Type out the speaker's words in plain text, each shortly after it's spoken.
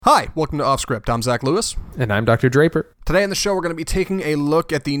Hi, welcome to Off Script. I'm Zach Lewis. And I'm Dr. Draper. Today on the show, we're going to be taking a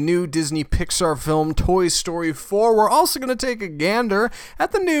look at the new Disney Pixar film, Toy Story 4. We're also going to take a gander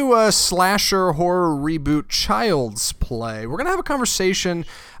at the new slasher horror reboot, Child's Play. We're going to have a conversation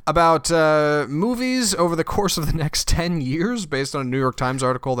about movies over the course of the next 10 years based on a New York Times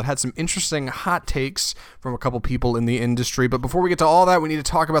article that had some interesting hot takes from a couple people in the industry. But before we get to all that, we need to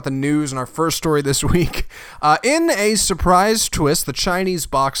talk about the news and our first story this week. In a surprise twist, the Chinese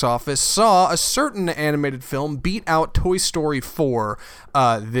box office saw a certain animated film beat out Toy Story 4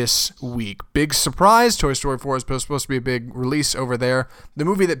 this week. Big surprise. Toy Story 4 is supposed to be a big release over there. The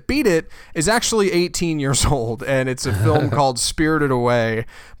movie that beat it is actually 18 years old, and it's a film called Spirited Away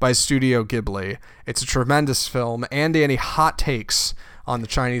by Studio Ghibli. It's a tremendous film. Andy, any hot takes on the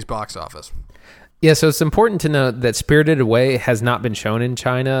Chinese box office? Yeah, so it's important to note that Spirited Away has not been shown in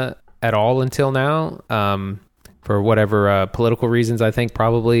China at all until now. For whatever political reasons, I think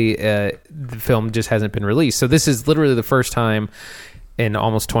probably the film just hasn't been released. So this is literally the first time in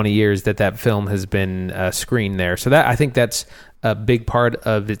almost 20 years that film has been screened there. So that I think that's a big part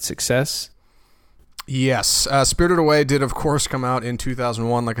of its success. Yes. Spirited Away did, of course, come out in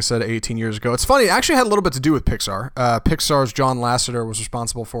 2001, like I said, 18 years ago. It's funny, it actually had a little bit to do with Pixar. Pixar's John Lasseter was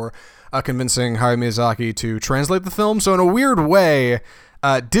responsible for convincing Hayao Miyazaki to translate the film. So in a weird way,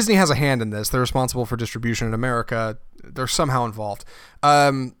 Disney has a hand in this. They're responsible for distribution in America. They're somehow involved.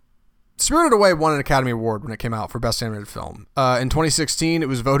 Spirited Away won an Academy Award when it came out for Best Animated Film. In 2016, it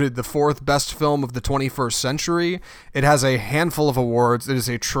was voted the 4th best film of the 21st century. It has a handful of awards. It is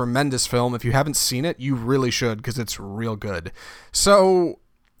a tremendous film. If you haven't seen it, you really should, because it's real good. So,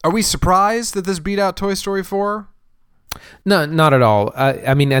 are we surprised that this beat out Toy Story 4? No, not at all.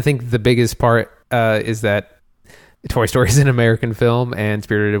 I mean, I think the biggest part is that Toy Story is an American film, and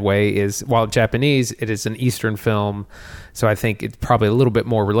Spirited Away is, while Japanese, it is an Eastern film. So I think it's probably a little bit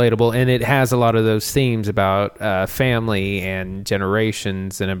more relatable, and it has a lot of those themes about family and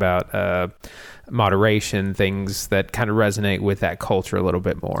generations and about moderation, things that kind of resonate with that culture a little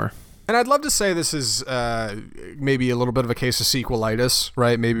bit more. And I'd love to say this is maybe a little bit of a case of sequelitis,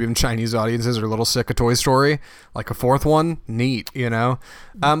 right? Maybe even Chinese audiences are a little sick of Toy Story, like a 4th one. Neat, you know?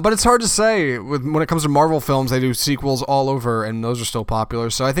 But it's hard to say. When it comes to Marvel films, they do sequels all over, and those are still popular.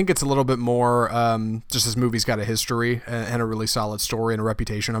 So I think it's a little bit more just this movie's got a history and a really solid story and a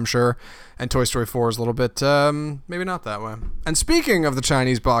reputation, I'm sure. And Toy Story 4 is a little bit maybe not that way. And speaking of the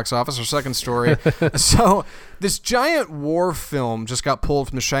Chinese box office, our second story. So this giant war film just got pulled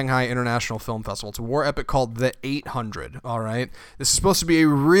from the Shanghai International Film Festival. It's a war epic called The 800, all right? This is supposed to be a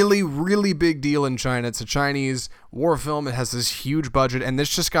really, really big deal in China. It's a Chinese war film. It has this huge budget, and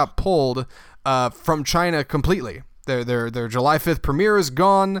this just got pulled from China completely. Their July 5th premiere is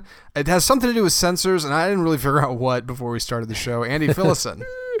gone. It has something to do with censors, and I didn't really figure out what before we started the show. Andy, fill us in.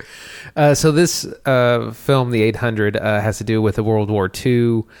 So this film, The 800, has to do with the World War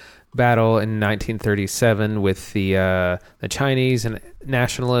II battle in 1937 with the Chinese and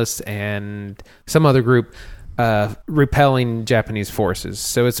nationalists and some other group repelling Japanese forces.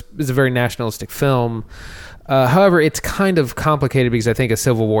 So it's a very nationalistic film. However, it's kind of complicated because I think a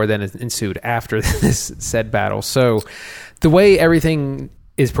civil war then ensued after this said battle. So the way everything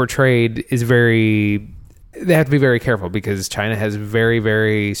is portrayed is they have to be very careful because China has very,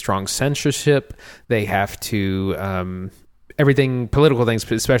 very strong censorship. They have to, political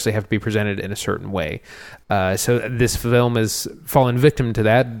things especially have to be presented in a certain way. So this film has fallen victim to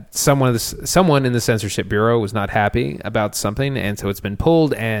that. Someone in the censorship bureau was not happy about something, and so it's been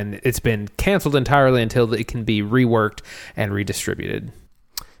pulled and it's been canceled entirely until it can be reworked and redistributed.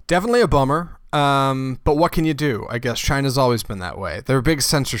 Definitely a bummer. But what can you do? I guess China's always been that way. They're a big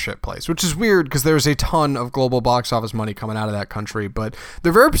censorship place, which is weird because there's a ton of global box office money coming out of that country, but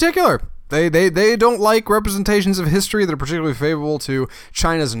they're very particular. They don't like representations of history that are particularly favorable to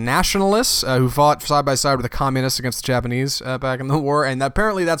China's nationalists who fought side by side with the communists against the Japanese back in the war, and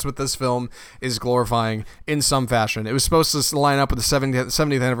apparently that's what this film is glorifying in some fashion. It was supposed to line up with the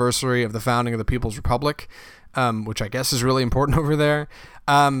 70th anniversary of the founding of the People's Republic, which I guess is really important over there.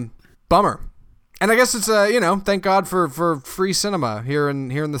 Bummer. And I guess it's thank God for free cinema here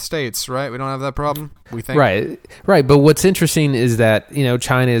in the States, right? We don't have that problem, we think. Right. But what's interesting is that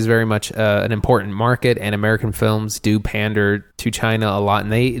China is very much an important market, and American films do pander to China a lot,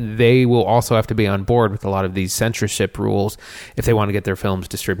 and they will also have to be on board with a lot of these censorship rules if they want to get their films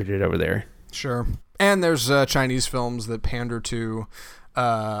distributed over there. Sure. And there's Chinese films that pander to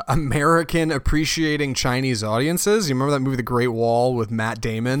American appreciating Chinese audiences. You remember that movie, The Great Wall, with Matt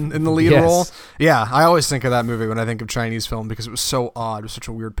Damon in the lead Yes. role? Yeah, I always think of that movie when I think of Chinese film because it was so odd. It was such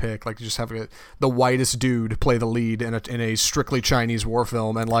a weird pick. Like, you just have the whitest dude play the lead in a strictly Chinese war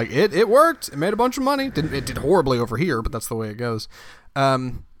film, and like it worked. It made a bunch of money. It did horribly over here, but that's the way it goes.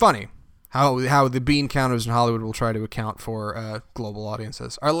 Funny how the bean counters in Hollywood will try to account for global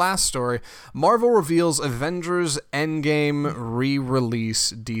audiences. Our last story, Marvel reveals Avengers Endgame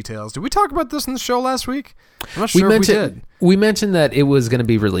re-release details. Did we talk about this in the show last week? I'm not sure if we did. We mentioned that it was going to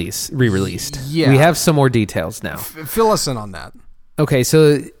be re-released. Yeah. We have some more details now. Fill us in on that. Okay,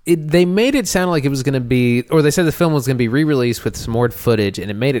 so they made it sound like it was going to be, or they said the film was going to be re-released with some more footage,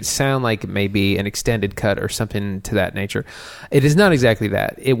 and it made it sound like it may be an extended cut or something to that nature. It is not exactly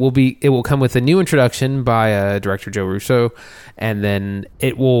that. It will come with a new introduction by director Joe Russo, and then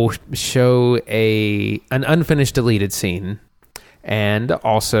it will show an unfinished deleted scene, and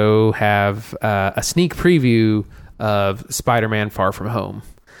also have a sneak preview of Spider-Man: Far From Home.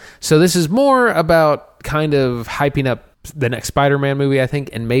 So this is more about kind of hyping up the next Spider-Man movie, I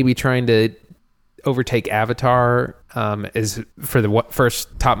think, and maybe trying to overtake Avatar as for the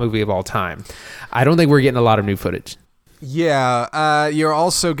first top movie of all time. I don't think we're getting a lot of new footage. Yeah, you're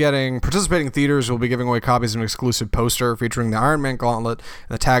also participating theaters will be giving away copies of an exclusive poster featuring the Iron Man gauntlet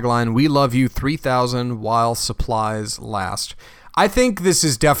and the tagline, "We love you 3,000 while supplies last." I think this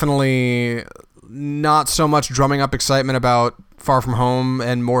is definitely not so much drumming up excitement about Far From Home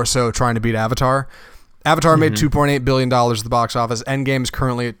and more so trying to beat Avatar. Avatar made $2.8 billion at the box office. Endgame is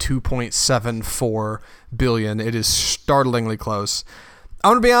currently at $2.74 billion. It is startlingly close.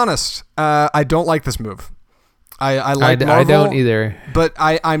 I'm going to be honest. I don't like this move. I like Marvel. I don't either. But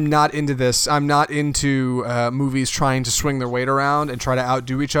I'm not into this. I'm not into movies trying to swing their weight around and try to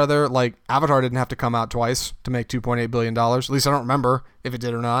outdo each other. Like, Avatar didn't have to come out twice to make $2.8 billion. At least I don't remember if it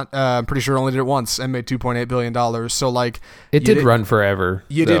did or not. I'm pretty sure it only did it once and made $2.8 billion. So, like... It did run forever.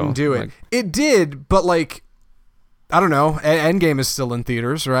 You didn't do it. It did, but, like... I don't know. Endgame is still in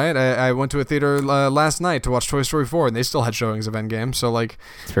theaters, right? I went to a theater last night to watch Toy Story 4, and they still had showings of Endgame. So, like...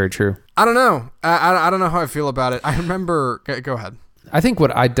 It's very true. I don't know. I don't know how I feel about it. I remember... Go ahead. I think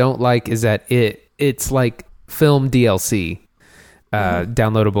what I don't like is that it's like film DLC,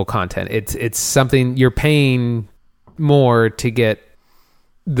 downloadable content. It's something you're paying more to get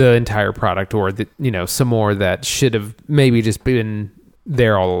the entire product, or some more that should have maybe just been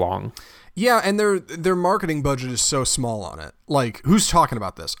there all along. Yeah, and their marketing budget is so small on it. Like, who's talking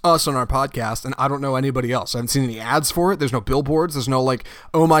about this? Us on our podcast, and I don't know anybody else. I haven't seen any ads for it. There's no billboards. There's no, like,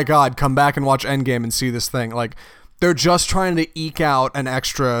 oh my God, come back and watch Endgame and see this thing. Like, they're just trying to eke out an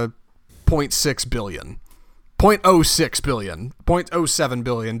extra $0.6 billion. 0.06 billion. 0.07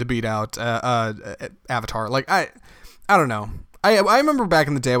 billion to beat out Avatar. Like, I don't know. I remember back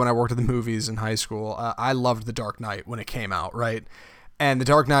in the day when I worked at the movies in high school, I loved The Dark Knight when it came out, right? And The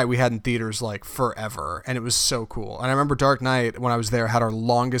Dark Knight we had in theaters like forever, and it was so cool. And I remember Dark Knight, when I was there, had our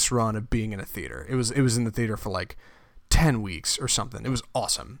longest run of being in a theater. It was in the theater for like 10 weeks or something. It was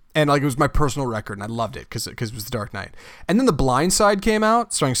awesome. And like, it was my personal record, and I loved it because it was The Dark Knight. And then The Blind Side came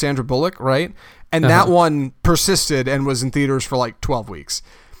out, starring Sandra Bullock, right? And that one persisted and was in theaters for like 12 weeks.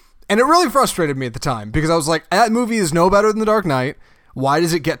 And it really frustrated me at the time because I was like, that movie is no better than The Dark Knight. Why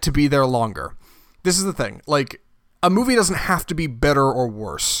does it get to be there longer? This is the thing. Like, a movie doesn't have to be better or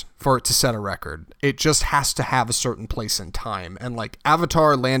worse for it to set a record. It just has to have a certain place in time. And like,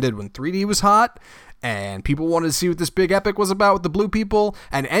 Avatar landed when 3D was hot, and people wanted to see what this big epic was about with the blue people,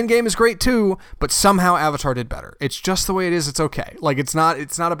 and Endgame is great too, but somehow Avatar did better. It's just the way it is. It's okay. Like, it's not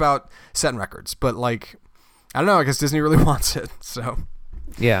about setting records, but like, I don't know, I guess Disney really wants it. So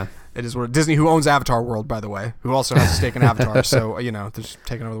yeah, it is what Disney, who owns Avatar World, by the way, who also has a stake in Avatar. So, they're just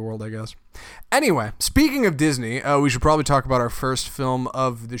taking over the world, I guess. Anyway, speaking of Disney, we should probably talk about our first film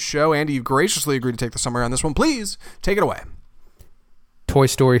of the show. Andy, you've graciously agreed to take the summary on this one. Please take it away. Toy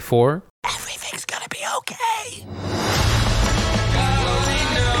Story 4. Everything's gonna be okay.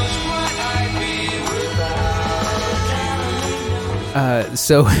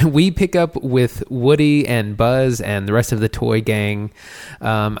 So we pick up with Woody and Buzz and the rest of the toy gang.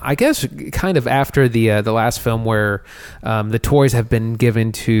 I guess kind of after the last film where the toys have been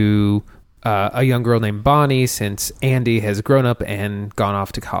given to a young girl named Bonnie since Andy has grown up and gone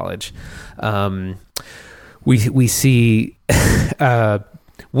off to college. We see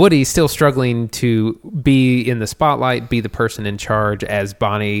Woody still struggling to be in the spotlight, be the person in charge as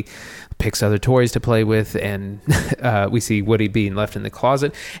Bonnie picks other toys to play with, and we see Woody being left in the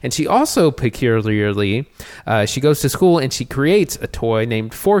closet. And she also peculiarly, she goes to school and she creates a toy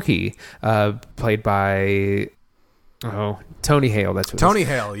named Forky, played by Tony Hale. That's what Tony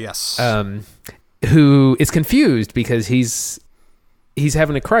Hale. Yes. Who is confused because he's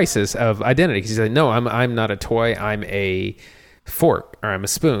having a crisis of identity. He's like, no, I'm not a toy. I'm a fork, or I'm a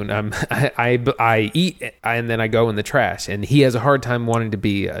spoon. I eat and then I go in the trash. And he has a hard time wanting to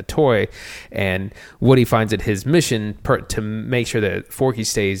be a toy. And Woody finds it his mission to make sure that Forky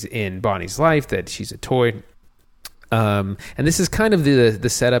stays in Bonnie's life, that she's a toy. And this is kind of the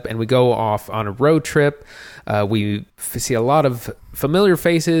setup, and we go off on a road trip. We see a lot of familiar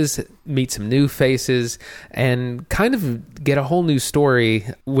faces, meet some new faces, and kind of get a whole new story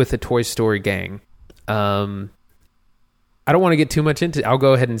with the Toy Story gang. I don't want to get too much into it. I'll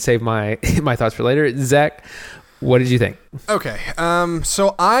go ahead and save my thoughts for later. Zach, what did you think? Okay,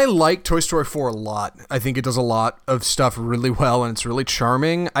 so I like Toy Story 4 a lot. I think it does a lot of stuff really well, and it's really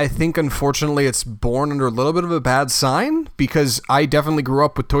charming. I think, unfortunately, it's born under a little bit of a bad sign, because I definitely grew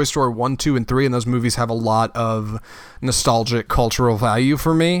up with Toy Story 1, 2, and 3, and those movies have a lot of nostalgic cultural value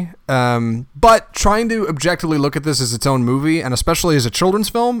for me. But trying to objectively look at this as its own movie, and especially as a children's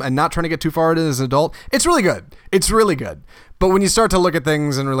film, and not trying to get too far into it as an adult, it's really good. It's really good. But when you start to look at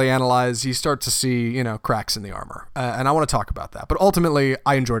things and really analyze, you start to see, cracks in the armor. And I want to talk about that. But ultimately,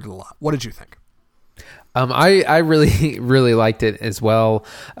 I enjoyed it a lot. What did you think? I really, really liked it as well.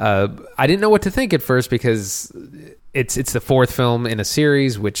 I didn't know what to think at first, because it's the fourth film in a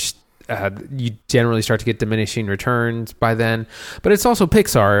series, which you generally start to get diminishing returns by then. But it's also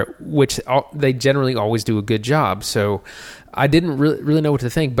Pixar, which they generally always do a good job. So I didn't really know what to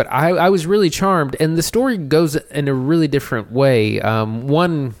think, but I was really charmed. And the story goes in a really different way.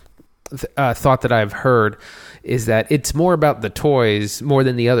 One thought that I've heard is that it's more about the toys more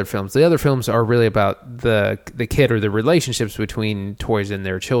than the other films. The other films are really about the kid, or the relationships between toys and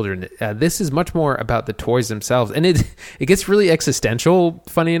their children. This is much more about the toys themselves, and it gets really existential.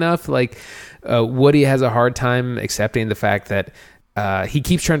 Funny enough, like Woody has a hard time accepting the fact that he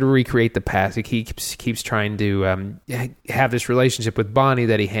keeps trying to recreate the past. He keeps trying to have this relationship with Bonnie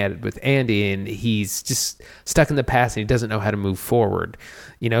that he had with Andy, and he's just stuck in the past, and he doesn't know how to move forward.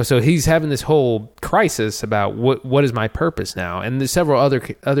 So he's having this whole crisis about what is my purpose now. And there's several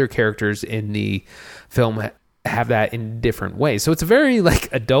other characters in the film have that in different ways. So it's a very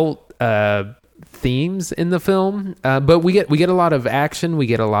adult themes in the film, but we get a lot of action. We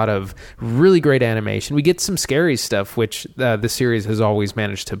get a lot of really great animation. We get some scary stuff, which the series has always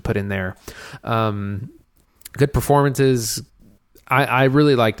managed to put in there. Good performances. I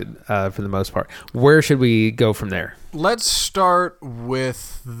really liked it for the most part. Where should we go from there? Let's start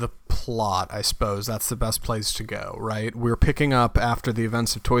with the plot, I suppose. That's the best place to go, right? We're picking up after the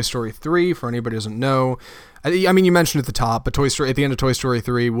events of Toy Story 3. For anybody who doesn't know, I mean, you mentioned at the top, but at the end of Toy Story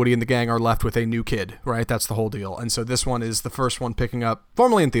 3, Woody and the gang are left with a new kid, right? That's the whole deal. And so this one is the first one picking up,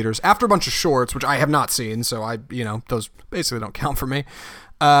 formerly in theaters, after a bunch of shorts, which I have not seen, so those basically don't count for me,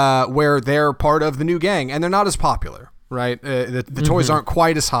 where they're part of the new gang, and they're not as popular. Right, the toys aren't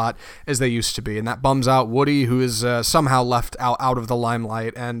quite as hot as they used to be, and that bums out Woody, who is somehow left out of the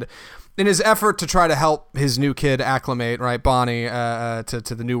limelight. And in his effort to try to help his new kid acclimate, right, Bonnie, to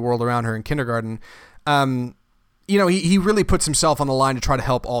the new world around her in kindergarten, he really puts himself on the line to try to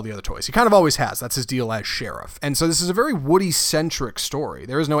help all the other toys. He kind of always has. That's his deal as sheriff. And so this is a very Woody-centric story.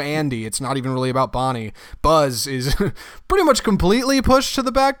 There is no Andy. It's not even really about Bonnie. Buzz is pretty much completely pushed to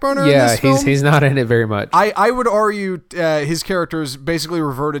the back burner in this film. He's not in it very much. I would argue his character is basically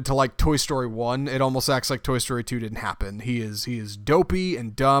reverted to like Toy Story 1. It almost acts like Toy Story 2 didn't happen. He is dopey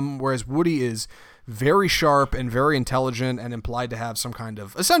and dumb, whereas Woody is very sharp and very intelligent and implied to have some kind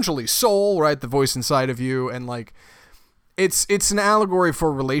of essentially soul, right? The voice inside of you. And it's an allegory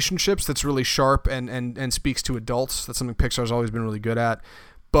for relationships that's really sharp and speaks to adults. That's something Pixar's always been really good at.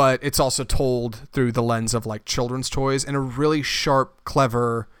 But it's also told through the lens of children's toys in a really sharp,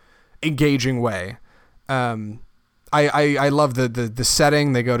 clever, engaging way. I love the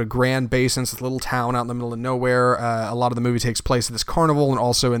setting. They go to Grand Basin, this little town out in the middle of nowhere. A lot of the movie takes place at this carnival and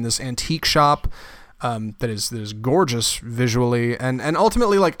also in this antique shop that is gorgeous visually. And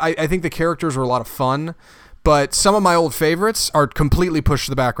ultimately, I think the characters are a lot of fun, but some of my old favorites are completely pushed to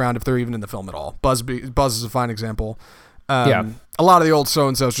the background if they're even in the film at all. Buzz is a fine example. A lot of the old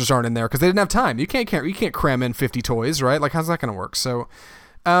so-and-sos just aren't in there because they didn't have time. You can't cram in 50 toys, right? How's that going to work? So...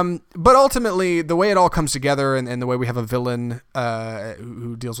 but ultimately, the way it all comes together and the way we have a villain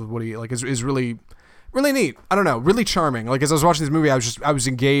who deals with Woody is really, really neat. I don't know, really charming. As I was watching this movie, I was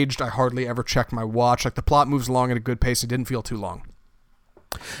engaged. I hardly ever checked my watch. The plot moves along at a good pace. It didn't feel too long.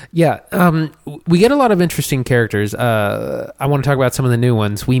 Yeah, we get a lot of interesting characters. I want to talk about some of the new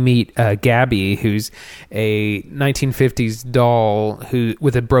ones. We meet Gabby, who's a 1950s doll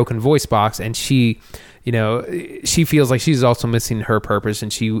with a broken voice box, and she she feels like she's also missing her purpose,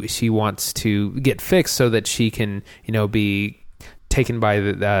 and she wants to get fixed so that she can, be taken by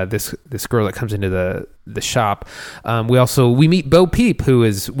this girl that comes into the shop. We meet Bo Peep,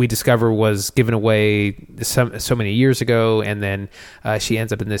 who we discover was given away so many years ago, and then she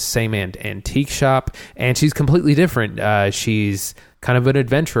ends up in this same antique shop, and she's completely different. She's kind of an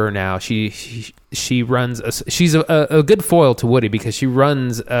adventurer now. She runs. She's a good foil to Woody because she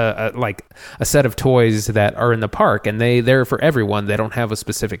runs a set of toys that are in the park, and they're for everyone. They don't have a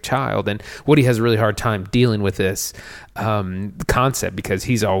specific child, and Woody has a really hard time dealing with this concept because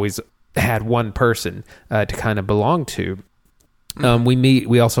he's always had one person to kind of belong to.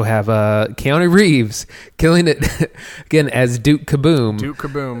 We also have Keanu Reeves killing it again as Duke Kaboom. Duke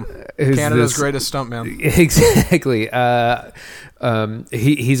Kaboom, Canada's greatest stuntman. Exactly.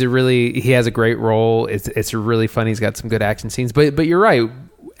 He has a great role. It's really funny. He's got some good action scenes. But you're right.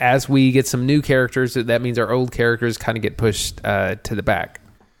 As we get some new characters, that means our old characters kind of get pushed to the back.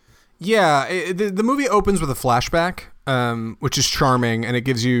 Yeah, the movie opens with a flashback, which is charming, and it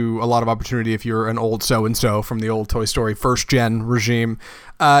gives you a lot of opportunity if you're an old so-and-so from the old Toy Story first-gen regime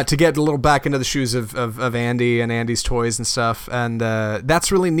to get a little back into the shoes of Andy and Andy's toys and stuff, and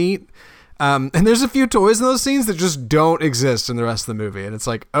that's really neat. And there's a few toys in those scenes that just don't exist in the rest of the movie, and it's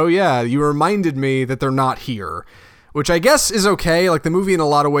like, oh yeah, you reminded me that they're not here, which I guess is okay. Like, the movie in a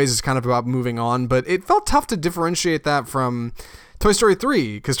lot of ways is kind of about moving on, but it felt tough to differentiate that from Toy Story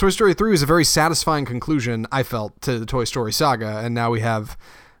 3, because Toy Story 3 was a very satisfying conclusion, I felt, to the Toy Story saga, and now we have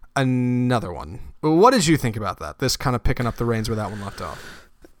another one. What did you think about that? This kind of picking up the reins where that one left off.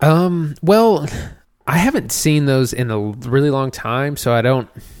 Well, I haven't seen those in a really long time, so I don't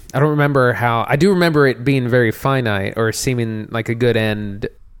remember how. I do remember it being very finite or seeming like a good end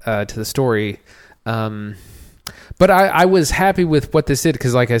to the story. But I was happy with what this did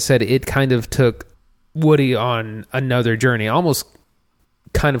because, like I said, it kind of took Woody on another journey, almost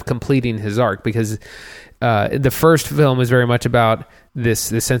kind of completing his arc, because the first film is very much about this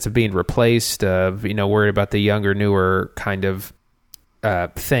sense of being replaced, of worried about the younger, newer kind of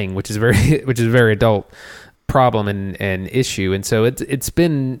thing, which is a very adult problem and issue. And so it's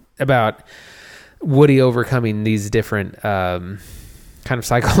been about Woody overcoming these different kind of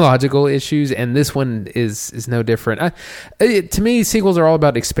psychological issues, and this one is no different. To me, sequels are all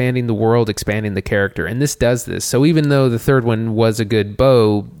about expanding the world, expanding the character, and this does this. So even though the third one was a good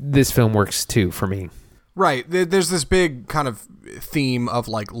bow, this film works too for me. Right. There's this big kind of theme of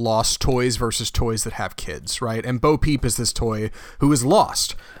like lost toys versus toys that have kids, right? And Bo Peep is this toy who is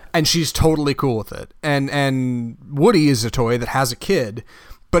lost, and she's totally cool with it. And Woody is a toy that has a kid,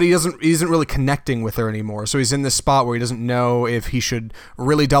 but he isn't really connecting with her anymore. So he's in this spot where he doesn't know if he should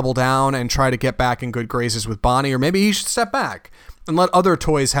really double down and try to get back in good graces with Bonnie, or maybe he should step back and let other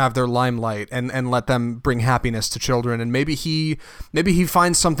toys have their limelight and let them bring happiness to children. And maybe he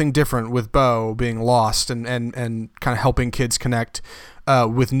finds something different with Bo being lost and kind of helping kids connect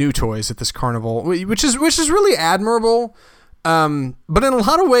with new toys at this carnival, which is really admirable. But in a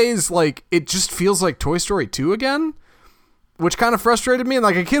lot of ways, like, it just feels like Toy Story 2 again, which kind of frustrated me. And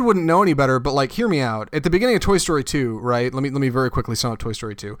like, a kid wouldn't know any better, but like, hear me out. At the beginning of Toy Story 2, right? Let me very quickly sum up Toy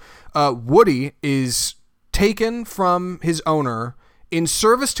Story 2. Woody is taken from his owner in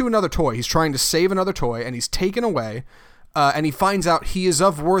service to another toy. He's trying to save another toy, and he's taken away, and he finds out he is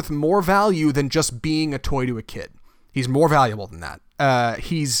of worth more value than just being a toy to a kid. He's more valuable than that.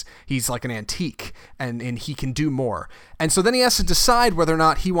 He's like an antique, and he can do more. And so then he has to decide whether or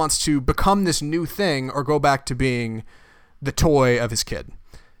not he wants to become this new thing or go back to being the toy of his kid.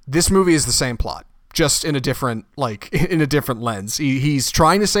 This movie is the same plot, just in a different lens. He's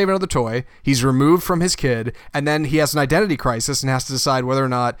trying to save another toy. He's removed from his kid, and then he has an identity crisis and has to decide whether or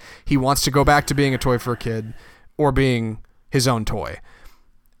not he wants to go back to being a toy for a kid or being his own toy.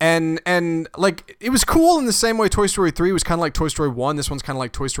 And like, it was cool in the same way Toy Story 3 was kind of like Toy Story 1. This one's kind of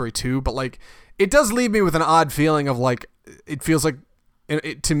like Toy Story 2, but like, it does leave me with an odd feeling of like, it feels like,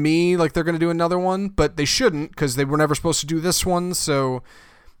 to me, like they're going to do another one, but they shouldn't, because they were never supposed to do this one. So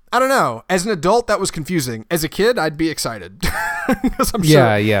I don't know. As an adult, that was confusing. As a kid, I'd be excited because I'm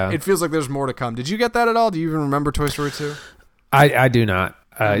sure it feels like there's more to come. Did you get that at all? Do you even remember Toy Story 2? I do not.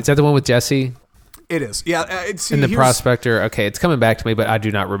 Is that the one with Jesse? It is. Yeah. In the Prospector. Okay, it's coming back to me, but I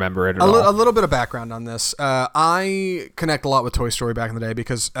do not remember it at all. A little bit of background on this. I connect a lot with Toy Story back in the day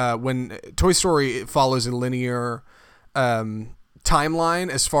because when Toy Story follows a linear timeline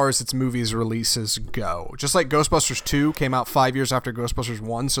as far as its movies releases go. Just like Ghostbusters 2 came out 5 years after Ghostbusters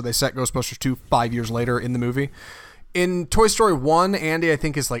 1, so they set Ghostbusters 2 5 years later in the movie. In Toy Story 1, Andy, I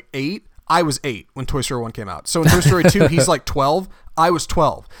think, is like 8. I was 8 when Toy Story 1 came out. So in Toy Story 2, he's like 12. I was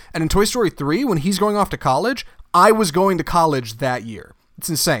 12. And in Toy Story 3, when he's going off to college, I was going to college that year. It's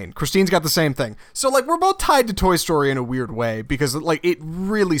insane. Christine's got the same thing. So, like, we're both tied to Toy Story in a weird way because, like, it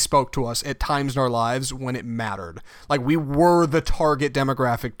really spoke to us at times in our lives when it mattered. Like, we were the target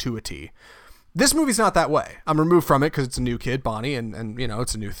demographic to a T. This movie's not that way. I'm removed from it because it's a new kid, Bonnie, and you know,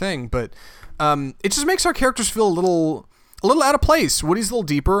 it's a new thing. But it just makes our characters feel a little out of place. Woody's a little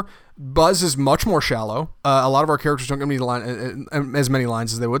deeper. Buzz is much more shallow. A lot of our characters don't get as many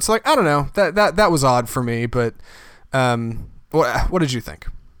lines as they would. So, like, I don't know. That was odd for me, but... What did you think?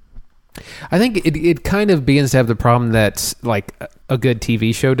 I think it kind of begins to have the problem that like a good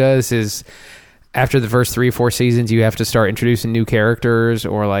TV show does is after the first 3 or 4 seasons, you have to start introducing new characters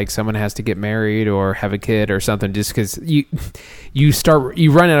or like someone has to get married or have a kid or something just because you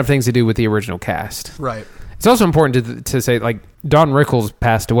run out of things to do with the original cast. Right. It's also important to say like Don Rickles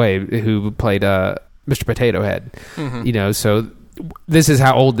passed away who played Mr. Potato Head. Mm-hmm. You know, so this is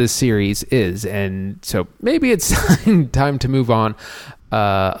how old this series is, and so maybe it's time to move on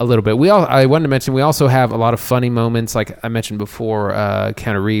a little bit. I wanted to mention we also have a lot of funny moments, like I mentioned before.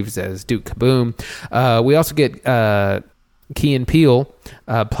 Keanu Reeves as Duke Kaboom. We also get Key and Peele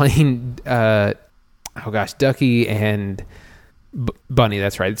playing Ducky and Bunny.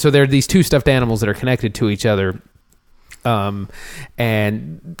 That's right. So there are these 2 stuffed animals that are connected to each other. And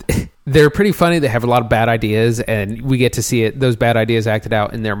they're pretty funny. They have a lot of bad ideas, and we get to see those bad ideas acted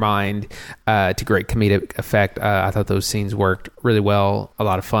out in their mind to great comedic effect. I thought those scenes worked really well. A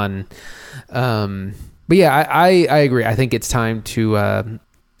lot of fun. But yeah, I agree. I think it's time to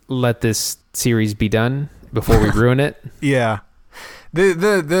let this series be done before we ruin it. Yeah.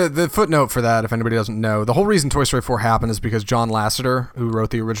 The footnote for that, if anybody doesn't know, the whole reason Toy Story 4 happened is because John Lasseter, who wrote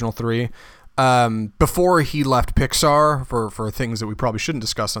the original 3, before he left Pixar for things that we probably shouldn't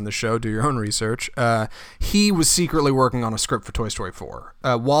discuss on this show, do your own research, he was secretly working on a script for Toy Story 4.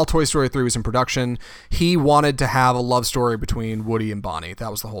 While Toy Story 3 was in production, he wanted to have a love story between Woody and Bonnie. That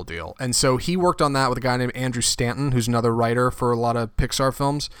was the whole deal. And so he worked on that with a guy named Andrew Stanton, who's another writer for a lot of Pixar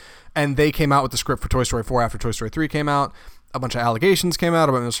films. And they came out with the script for Toy Story 4 after Toy Story 3 came out. A bunch of allegations came out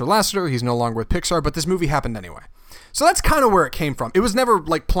about Mr. Lasseter. He's no longer with Pixar, but this movie happened anyway. So that's kind of where it came from. It was never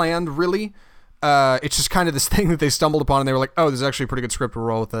like planned, really. It's just kind of this thing that they stumbled upon, and they were like, "Oh, this is actually a pretty good script. We'll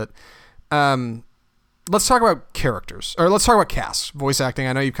roll with it." Let's talk about characters, or let's talk about cast, voice acting.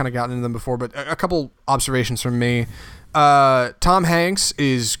 I know you've kind of gotten into them before, but a couple observations from me. Tom Hanks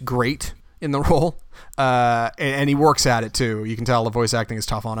is great in the role, and he works at it too. You can tell the voice acting is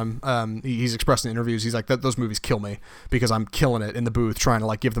tough on him. He's expressed in interviews, he's like, those movies kill me because I'm killing it in the booth trying to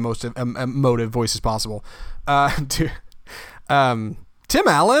like give the most emotive voices possible. Tim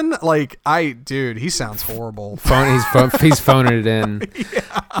Allen, he sounds horrible. He's phoning it in.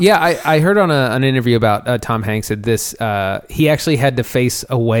 Yeah, I heard on an interview about Tom Hanks that this he actually had to face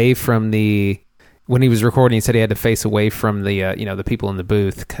away from when he was recording. He said he had to face away from the people in the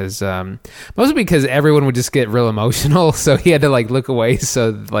booth because mostly because everyone would just get real emotional, so he had to like look away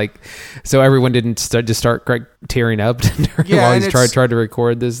so everyone didn't start tearing up while he's tried to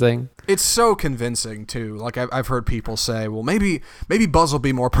record this thing. It's so convincing too. Like I've heard people say, well, maybe Buzz will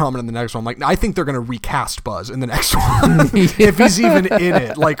be more prominent in the next one. I'm like, I think they're going to recast Buzz in the next one if he's even in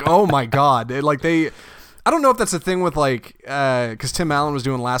it. Like, oh my God. I don't know if that's a thing with because Tim Allen was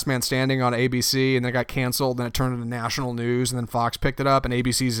doing Last Man Standing on ABC and then it got canceled, then it turned into national news, and then Fox picked it up, and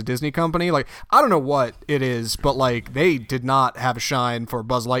ABC's a Disney company. Like, I don't know what it is, but like they did not have a shine for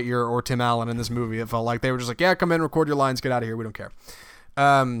Buzz Lightyear or Tim Allen in this movie. It felt like they were just like, yeah, come in, record your lines, get out of here, we don't care.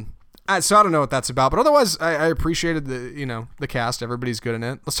 So I don't know what that's about, but otherwise I appreciated the cast. Everybody's good in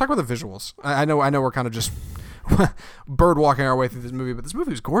it. Let's talk about the visuals. I know we're kind of just bird walking our way through this movie, but this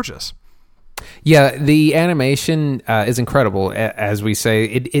movie is gorgeous. Yeah, the animation is incredible. As we say,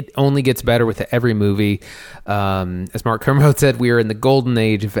 it only gets better with every movie. As Mark Kermode said, we are in the golden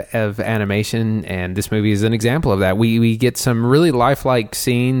age of animation, and this movie is an example of that. We get some really lifelike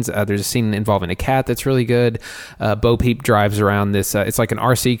scenes. There's a scene involving a cat that's really good. Bo Peep drives around this. It's like an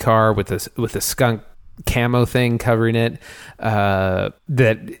RC car with a skunk camo thing covering it. That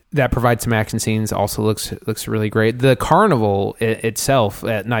provides some action scenes. Also looks really great. The carnival itself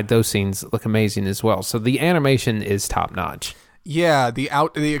at night, those scenes look amazing as well. So the animation is top notch. Yeah,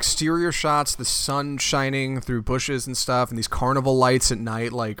 the exterior shots, the sun shining through bushes and stuff, and these carnival lights at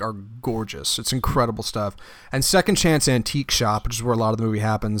night are gorgeous. It's incredible stuff. And Second Chance Antique Shop, which is where a lot of the movie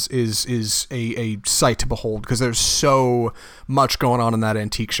happens, is a sight to behold because there's so much going on in that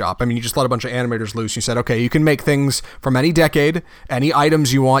antique shop. I mean, you just let a bunch of animators loose. You said, okay, you can make things from any decade, any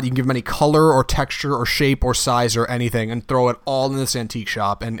items you want. You can give them any color or texture or shape or size or anything, and throw it all in this antique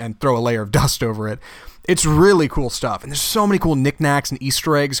shop and throw a layer of dust over it. It's really cool stuff, and there's so many cool knickknacks and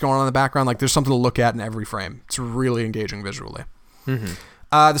Easter eggs going on in the background. There's something to look at in every frame. It's really engaging visually. Mm-hmm.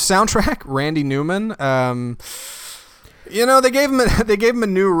 The soundtrack, Randy Newman. They gave him a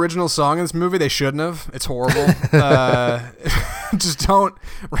new original song in this movie. They shouldn't have. It's horrible.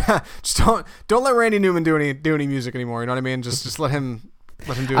 don't let Randy Newman do any music anymore. You know what I mean? Just let him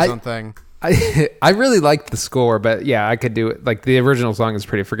do his own thing. I really liked the score, but yeah, I could do it. The original song is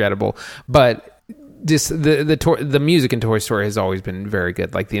pretty forgettable, but. Just the music in Toy Story has always been very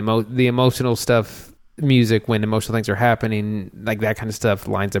good. The emotional stuff, music when emotional things are happening, that kind of stuff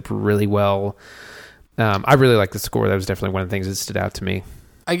lines up really well. I really like the score. That was definitely one of the things that stood out to me.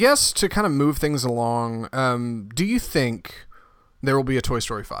 I guess to kind of move things along, do you think there will be a Toy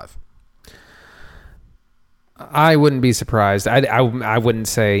Story 5? I wouldn't be surprised. I wouldn't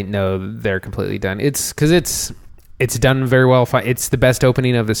say no. They're completely done. It's because it's done very well. It's the best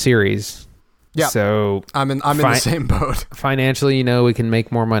opening of the series. Yeah, so I'm in the same boat. Financially, we can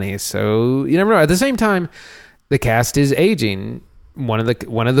make more money. So you never know. At the same time, the cast is aging. One of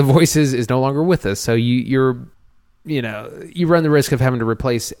the voices is no longer with us. So you run the risk of having to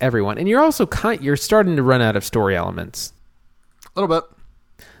replace everyone, and you're also you're starting to run out of story elements. A little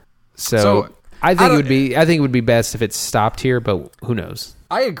bit. So I think it would be best if it stopped here, but who knows?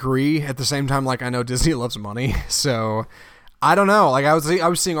 I agree. At the same time, I know Disney loves money, so. I don't know. I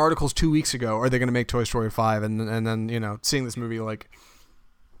was seeing articles 2 weeks ago. Are they going to make Toy Story 5? And then seeing this movie,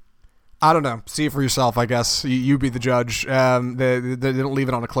 I don't know. See it for yourself. I guess you be the judge. They don't leave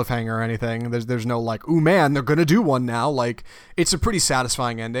it on a cliffhanger or anything. There's no ooh man, they're going to do one now. It's a pretty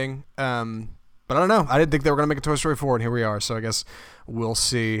satisfying ending. But I don't know. I didn't think they were going to make a Toy Story 4, and here we are. So I guess we'll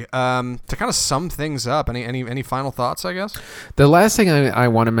see. To kind of sum things up, any final thoughts? I guess the last thing I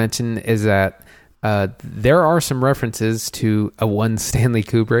want to mention is that. There are some references to one Stanley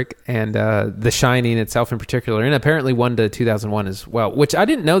Kubrick and The Shining itself in particular, and apparently one to 2001 as well, which I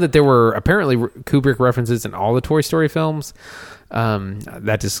didn't know that there were apparently Kubrick references in all the Toy Story films. I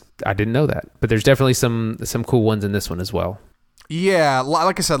didn't know that, but there's definitely some cool ones in this one as well. Yeah,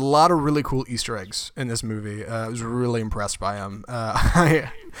 like I said, a lot of really cool Easter eggs in this movie. I was really impressed by them. I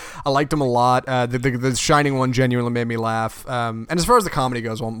liked them a lot. The Shining one genuinely made me laugh. And as far as the comedy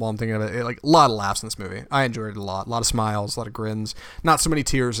goes, while I'm thinking of it, a lot of laughs in this movie. I enjoyed it a lot of smiles, a lot of grins. Not so many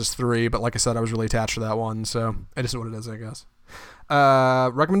tears as 3, but like I said, I was really attached to that one. So it is what it is, I guess.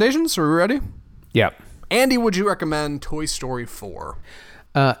 Recommendations? Are we ready? Yeah. Andy, would you recommend Toy Story 4?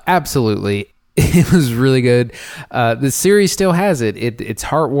 Absolutely. It was really good. The series still has it. It's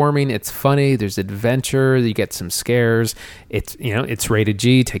heartwarming. It's funny. There's adventure. You get some scares. It's rated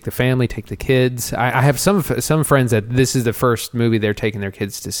G. Take the family. Take the kids. I have some friends that this is the first movie they're taking their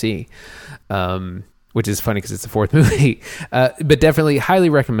kids to see, which is funny because it's the 4th movie. But definitely highly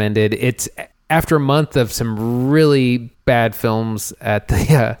recommended. It's after a month of some really bad films at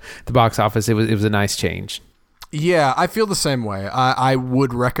the box office. It was a nice change. Yeah, I feel the same way. I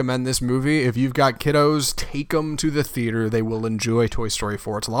would recommend this movie. If you've got kiddos, take them to the theater. They will enjoy Toy Story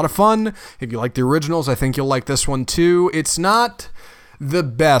 4. It's a lot of fun. If you like the originals, I think you'll like this one too. It's not the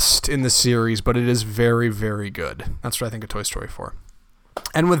best in the series, but it is very, very good. That's what I think of Toy Story 4.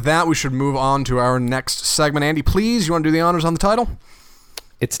 And with that, we should move on to our next segment. Andy, please, you want to do the honors on the title?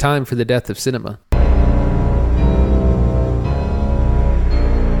 It's time for the death of cinema.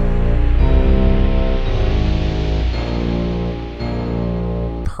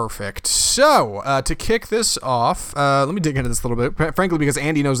 Perfect. So, to kick this off, let me dig into this a little bit, frankly, because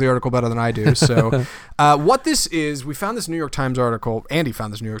Andy knows the article better than I do. So, what this is, we found this New York Times article, Andy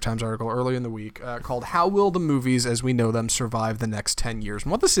found this New York Times article early in the week called How Will the Movies as We Know Them Survive the Next 10 Years?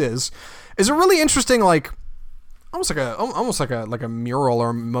 And what this is a really interesting, almost like a mural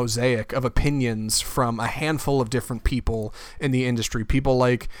or mosaic of opinions from a handful of different people in the industry. People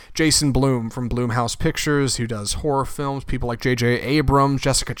like Jason Blum from Blumhouse Pictures, who does horror films. People like J.J. Abrams,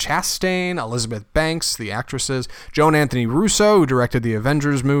 Jessica Chastain, Elizabeth Banks, the actresses. Joan Anthony Russo, who directed the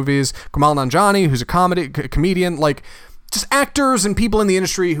Avengers movies. Kumail Nanjiani, who's a comedian. Just actors and people in the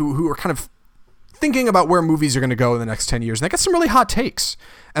industry who are kind of thinking about where movies are going to go in the next 10 years. And they got some really hot takes.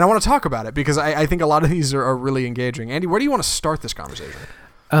 And I want to talk about it because I think a lot of these are really engaging. Andy, where do you want to start this conversation?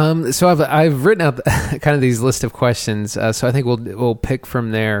 So I've written up kind of these list of questions. So I think we'll pick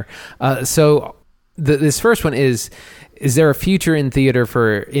from there. So this first one is there a future in theater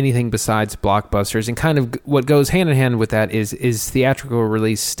for anything besides blockbusters? And kind of what goes hand in hand with that is theatrical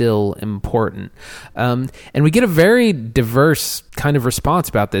release still important? And we get a very diverse kind of response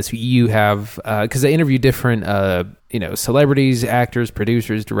about this. You have, because they interview different, celebrities, actors,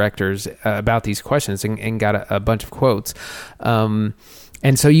 producers, directors about these questions and got a bunch of quotes.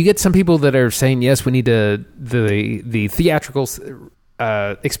 And so you get some people that are saying, yes, we need the theatrical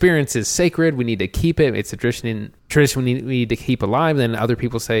experience is sacred. We need to keep it. It's a tradition we need to keep alive. Then other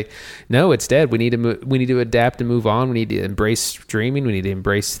people say, no, it's dead. We need to adapt and move on. We need to embrace streaming. We need to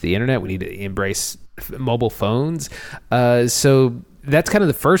embrace the internet. We need to embrace mobile phones. So that's kind of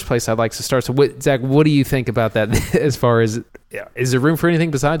the first place I'd like to start. So, Zach, what do you think about that? As far as, is there room for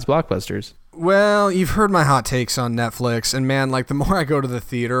anything besides blockbusters? Well, you've heard my hot takes on Netflix, and man, like the more I go to the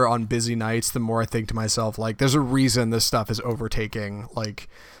theater on busy nights, the more I think to myself, like, there's a reason this stuff is overtaking, like,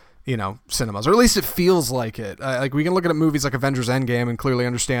 cinemas, or at least it feels like it. Like, we can look at movies like Avengers Endgame and clearly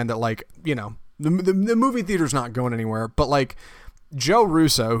understand that, like, the movie theater's not going anywhere, but like Joe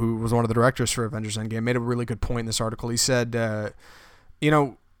Russo, who was one of the directors for Avengers Endgame, made a really good point in this article. He said,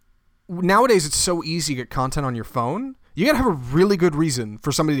 nowadays it's so easy to get content on your phone. You got to have a really good reason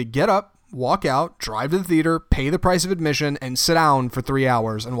for somebody to get up, walk out, drive to the theater, pay the price of admission, and sit down for 3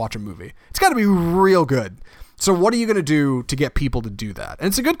 hours and watch a movie. It's got to be real good. So what are you going to do to get people to do that? And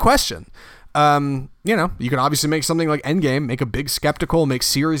it's a good question. You can obviously make something like Endgame, make a big skeptical, make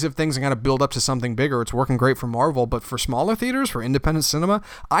series of things and kind of build up to something bigger. It's working great for Marvel, but for smaller theaters, for independent cinema,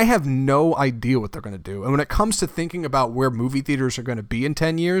 I have no idea what they're going to do. And when it comes to thinking about where movie theaters are going to be in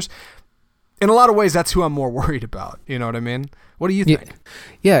 10 years, in a lot of ways, that's who I'm more worried about. You know what I mean? What do you think?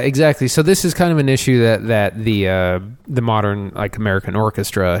 Yeah, exactly. So this is kind of an issue that the modern, like, American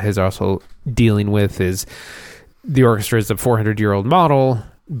orchestra is also dealing with. Is the orchestra is a 400-year-old model,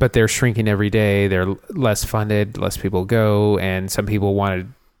 but they're shrinking every day. They're less funded, less people go, and some people want to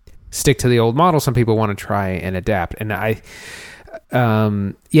stick to the old model. Some people want to try and adapt. And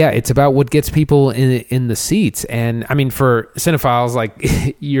it's about what gets people in the seats. And I mean, for cinephiles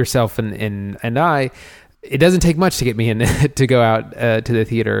like yourself and I, it doesn't take much to get me in to go out to the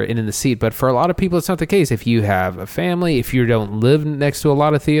theater and in the seat. But for a lot of people, it's not the case. If you have a family, if you don't live next to a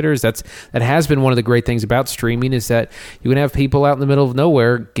lot of theaters, that has been one of the great things about streaming, is that you can have people out in the middle of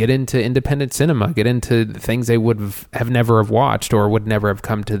nowhere get into independent cinema, get into things they would have never have watched or would never have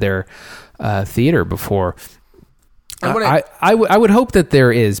come to their theater before. I would hope that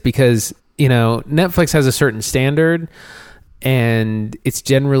there is, because Netflix has a certain standard, and it's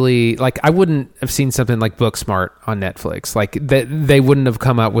generally like, I wouldn't have seen something like Booksmart on Netflix. Like they wouldn't have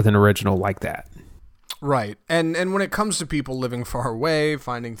come up with an original like that. Right. And when it comes to people living far away,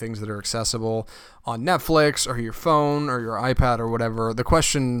 finding things that are accessible on Netflix or your phone or your iPad or whatever, the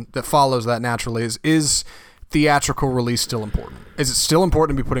question that follows that naturally is theatrical release still important? Is it still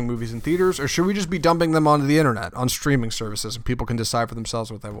important to be putting movies in theaters, or should we just be dumping them onto the internet, on streaming services, and people can decide for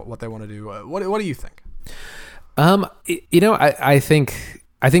themselves what they want to do? What do you think? I think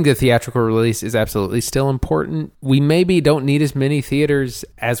the theatrical release is absolutely still important. We maybe don't need as many theaters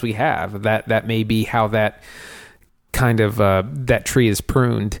as we have. That may be how that kind of that tree is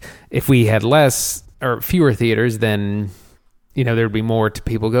pruned. If we had less or fewer theaters, then there'd be more to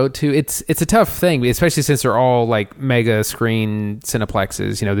people go to. It's a tough thing, especially since they're all like mega screen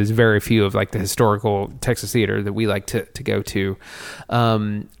cineplexes. There's very few of like the historical Texas theater that we like to go to.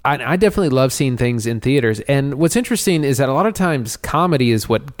 I definitely love seeing things in theaters. And what's interesting is that a lot of times comedy is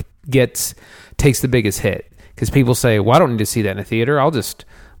what takes the biggest hit, because people say, well, I don't need to see that in a theater. I'll just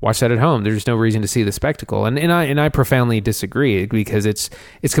watch that at home. There's no reason to see the spectacle. And I profoundly disagree, because it's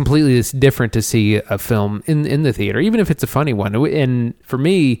completely different to see a film in the theater, even if it's a funny one. And for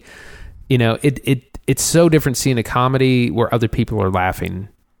me, it's so different seeing a comedy where other people are laughing,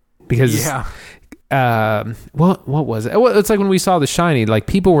 because what was it? Well, it's like when we saw The Shining, like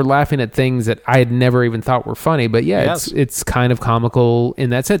people were laughing at things that I had never even thought were funny, but it's kind of comical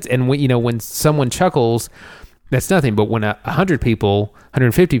in that sense. And when someone chuckles, that's nothing. But when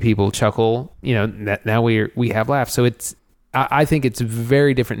 150 people chuckle, now we have laughs. So I think it's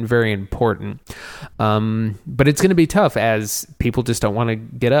very different and very important. But it's going to be tough, as people just don't want to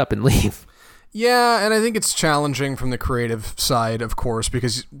get up and leave. Yeah, and I think it's challenging from the creative side, of course,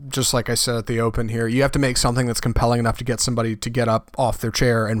 because just like I said at the open here, you have to make something that's compelling enough to get somebody to get up off their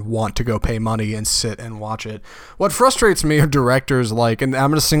chair and want to go pay money and sit and watch it. What frustrates me are directors like, and I'm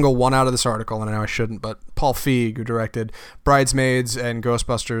going to single one out of this article, and I know I shouldn't, but Paul Feig, who directed Bridesmaids and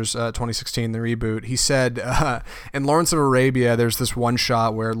Ghostbusters 2016, the reboot, he said in Lawrence of Arabia, there's this one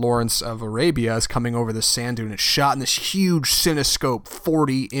shot where Lawrence of Arabia is coming over the sand dune. It's shot in this huge cinescope,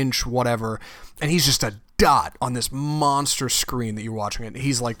 40-inch whatever, and he's just a dot on this monster screen that you're watching it.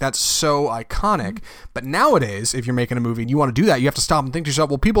 He's like, that's so iconic. But nowadays, if you're making a movie and you want to do that, you have to stop and think to yourself,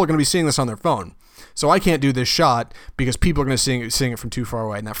 well, people are going to be seeing this on their phone. So I can't do this shot because people are going to be seeing it from too far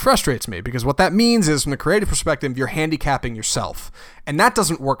away. And that frustrates me because what that means is, from the creative perspective, you're handicapping yourself. And that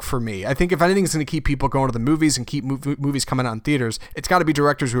doesn't work for me. I think if anything's going to keep people going to the movies and keep movies coming out in theaters, it's got to be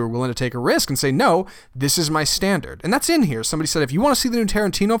directors who are willing to take a risk and say, no, this is my standard. And that's in here. Somebody said, if you want to see the new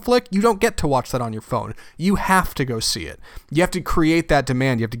Tarantino flick, you don't get to watch that on your phone. You have to go see it. You have to create that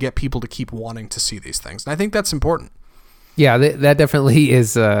demand. You have to get people to keep wanting to see these things. And I think that's important. Yeah, that definitely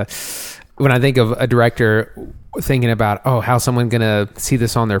is... when I think of a director thinking about, how's someone going to see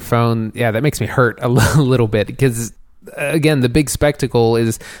this on their phone? Yeah, that makes me hurt a little bit because, again, the big spectacle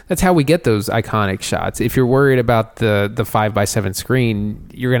that's how we get those iconic shots. If you're worried about the 5x7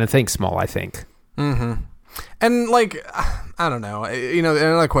 screen, you're going to think small, I think. Mm-hmm. And I don't know.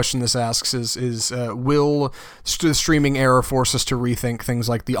 Another question this asks is will the streaming era force us to rethink things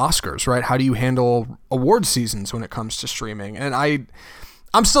like the Oscars, right? How do you handle award seasons when it comes to streaming? And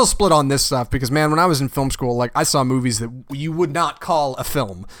I'm still split on this stuff because, man, when I was in film school, I saw movies that you would not call a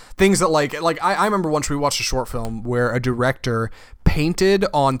film. Things that I remember once we watched a short film where a director painted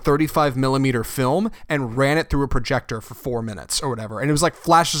on 35 millimeter film and ran it through a projector for 4 minutes or whatever. And it was like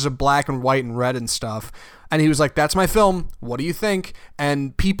flashes of black and white and red and stuff. And he was like, that's my film. What do you think?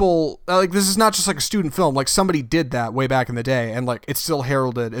 And people, this is not just a student film. Somebody did that way back in the day. And it's still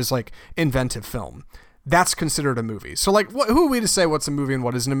heralded as inventive film. That's considered a movie. So, who are we to say what's a movie and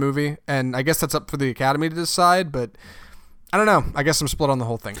what isn't a movie? And I guess that's up for the Academy to decide, but I don't know. I guess I'm split on the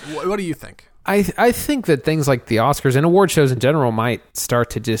whole thing. What do you think? I think that things like the Oscars and award shows in general might start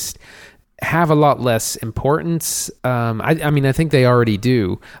to just have a lot less importance. I think they already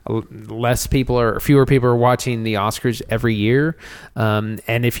do. Fewer people are watching the Oscars every year.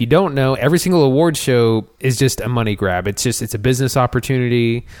 And if you don't know, every single award show is just a money grab. It's a business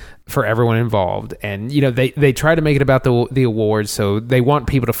opportunity for everyone involved. And, they try to make it about the awards. So they want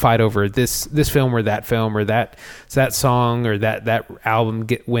people to fight over this film or that song or that album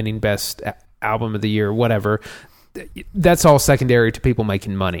winning best album of the year, whatever. That's all secondary to people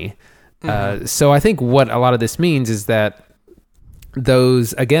making money. Mm-hmm. So I think what a lot of this means is that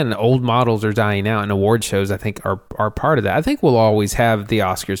those, again, old models are dying out, and award shows, I think, are part of that. I think we'll always have the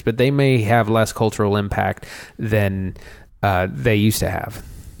Oscars, but they may have less cultural impact than they used to have.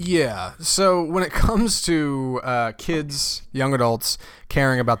 Yeah. So when it comes to kids, young adults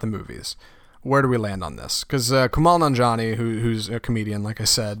caring about the movies, where do we land on this? Because Kumail Nanjiani, who's a comedian, like I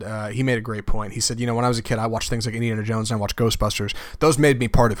said, he made a great point. He said, when I was a kid, I watched things like Indiana Jones and I watched Ghostbusters. Those made me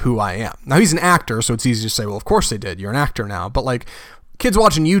part of who I am. Now, he's an actor, so it's easy to say, well, of course they did. You're an actor now. But, kids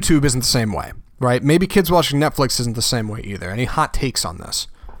watching YouTube isn't the same way, right? Maybe kids watching Netflix isn't the same way either. Any hot takes on this?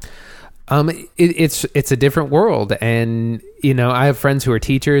 It's a different world. And, I have friends who are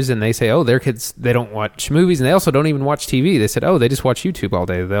teachers and they say, their kids, they don't watch movies and they also don't even watch TV. They said, they just watch YouTube all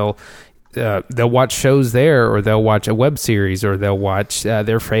day. They'll watch shows there, or they'll watch a web series, or they'll watch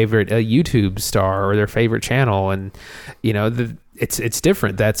their favorite YouTube star or their favorite channel. And, it's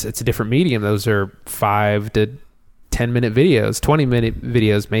different. It's a different medium. Those are 5 to 10-minute videos, 20-minute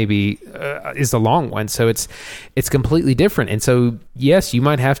videos maybe is the long one. So it's completely different. And so, yes, you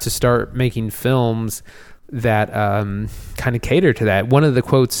might have to start making films that kind of cater to that. One of the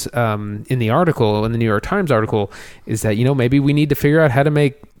quotes in the article, in the New York Times article, is that, maybe we need to figure out how to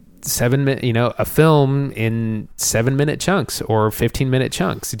make a film in 7-minute chunks or 15-minute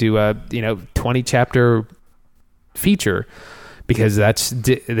chunks. Do a 20-chapter feature, because that's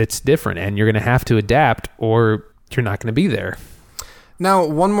different, and you're going to have to adapt, or you're not going to be there. Now,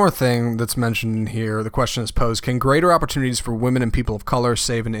 one more thing that's mentioned here. The question is posed: can greater opportunities for women and people of color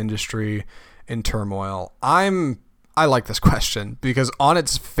save an industry in turmoil? I like this question because on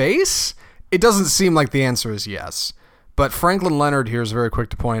its face, it doesn't seem like the answer is yes. But Franklin Leonard here is very quick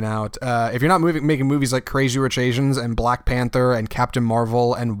to point out, if you're not making movies like Crazy Rich Asians and Black Panther and Captain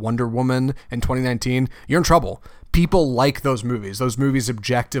Marvel and Wonder Woman in 2019, you're in trouble. People like those movies. Those movies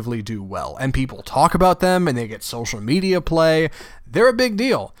objectively do well. And people talk about them and they get social media play. They're a big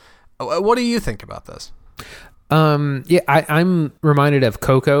deal. What do you think about this? I'm reminded of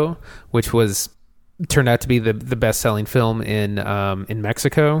Coco, which turned out to be the best-selling film in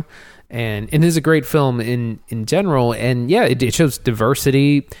Mexico, and it is a great film in general. And it shows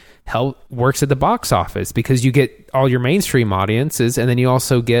diversity works at the box office, because you get all your mainstream audiences, and then you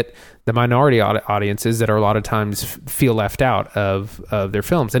also get the minority audiences that are a lot of times feel left out of their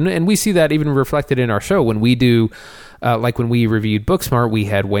films. And we see that even reflected in our show when we do, like when we reviewed Booksmart, we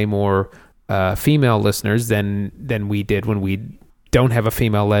had way more female listeners than we did when we don't have a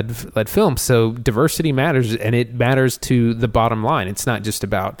female-led film. So diversity matters, and it matters to the bottom line. It's not just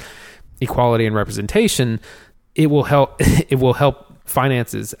about equality and representation. It will help. It will help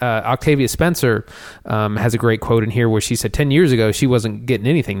finances. Octavia Spencer has a great quote in here where she said 10 years ago she wasn't getting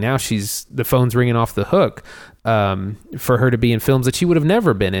anything. Now the phone's ringing off the hook for her to be in films that she would have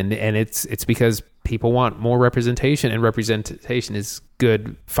never been in, and it's because people want more representation, and representation is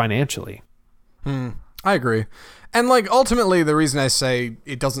good financially. I agree. And ultimately the reason I say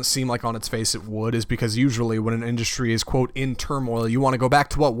it doesn't seem like on its face it would is because usually when an industry is, quote, in turmoil, you want to go back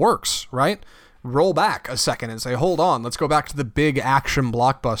to what works, right? Roll back a second and say, hold on, let's go back to the big action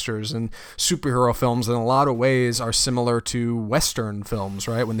blockbusters. And superhero films in a lot of ways are similar to Western films,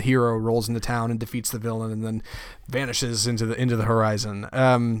 right? When the hero rolls into town and defeats the villain and then vanishes into the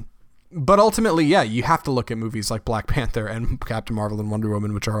horizon. But ultimately, you have to look at movies like Black Panther and Captain Marvel and Wonder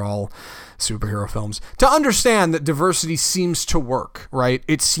Woman, which are all superhero films, to understand that diversity seems to work, right?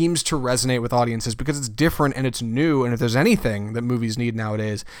 It seems to resonate with audiences because it's different and it's new. And if there's anything that movies need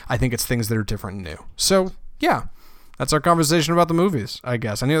nowadays, I think it's things that are different and new. So, that's our conversation about the movies, I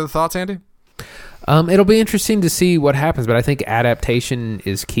guess. Any other thoughts, Andy? It'll be interesting to see what happens, but I think adaptation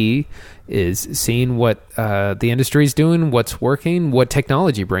is key, is seeing what the industry is doing, what's working, what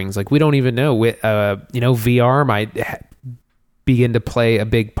technology brings. We don't even know. VR might begin to play a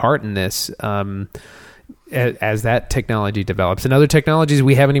big part in this as that technology develops. And other technologies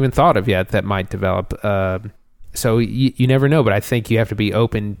we haven't even thought of yet that might develop. So you never know, but I think you have to be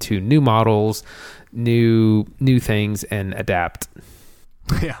open to new models, new things, and adapt.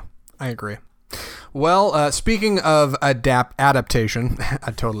 Yeah, I agree. Well, speaking of adaptation,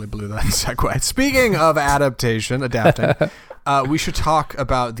 I totally blew that segue. Speaking of adapting, we should talk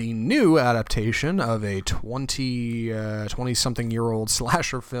about the new adaptation of a 20-something-year-old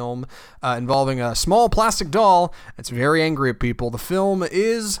slasher film involving a small plastic doll that's very angry at people. The film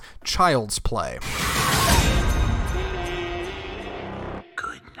is Child's Play.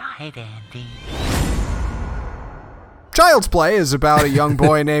 Good night, Andy. Child's Play is about a young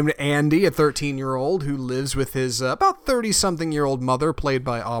boy named Andy, a 13-year-old, who lives with his about 30-something-year-old mother, played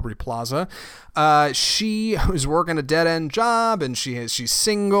by Aubrey Plaza. She was working a dead-end job, and she's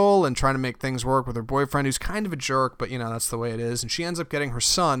single and trying to make things work with her boyfriend, who's kind of a jerk, but, that's the way it is. And she ends up getting her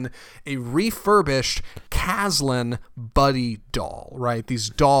son a refurbished Caslin Buddy doll, right? These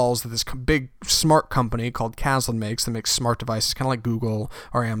dolls that this big smart company called Caslin makes, that makes smart devices, kind of like Google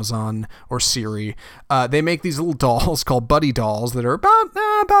or Amazon or Siri. They make these little dolls called Buddy dolls that are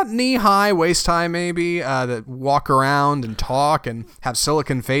about knee-high, waist-high maybe, that walk around and talk and have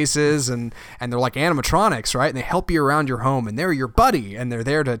silicon faces, and they're like animatronics, right? And they help you around your home, and they're your buddy, and they're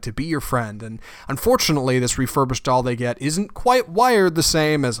there to be your friend. And unfortunately, this refurbished doll they get isn't quite wired the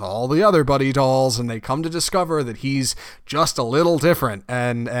same as all the other Buddy dolls, and they come to discover that he's just a little different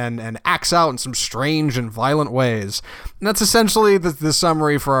and acts out in some strange and violent ways. And that's essentially the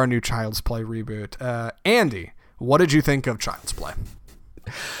summary for our new Child's Play reboot. Andy, what did you think of Child's Play?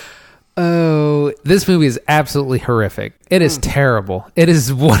 Oh, this movie is absolutely horrific. It is terrible. It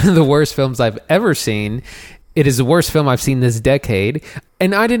is one of the worst films I've ever seen. It is the worst film I've seen this decade.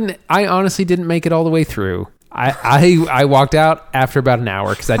 And I honestly didn't make it all the way through. I walked out after about an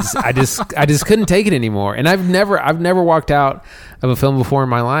hour because I just couldn't take it anymore. And I've never walked out of a film before in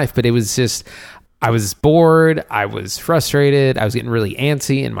my life, but it was just, I was bored, I was frustrated, I was getting really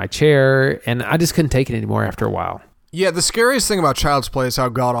antsy in my chair, and I just couldn't take it anymore after a while. Yeah, the scariest thing about Child's Play is how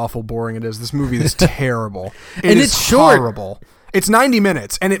god-awful boring it is. This movie is terrible. It's short. Horrible. It's 90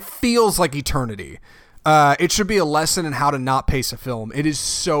 minutes, and it feels like eternity. It should be a lesson in how to not pace a film. It is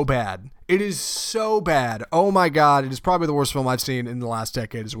so bad. It is so bad. Oh my God. It is probably the worst film I've seen in the last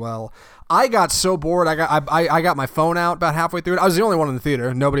decade as well. I got so bored. I got my phone out about halfway through it. I was the only one in the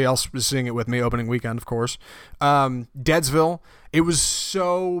theater. Nobody else was seeing it with me opening weekend, of course. Deadsville. It was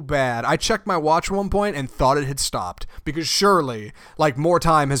so bad. I checked my watch at one point and thought it had stopped because surely more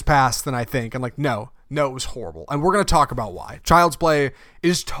time has passed than I think. And no, it was horrible. And we're going to talk about why. Child's Play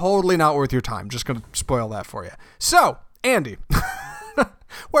is totally not worth your time. Just going to spoil that for you. So, Andy,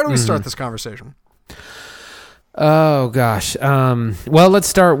 where do we start this conversation? Oh gosh. Well, let's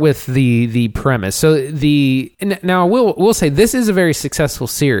start with the premise. So now we'll say this is a very successful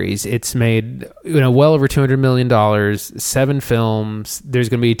series. It's made well over $200 million, 7 films. There's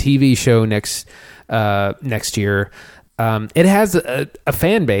going to be a TV show next year. It has a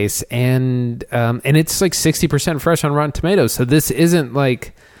fan base, and it's like 60% fresh on Rotten Tomatoes. So this isn't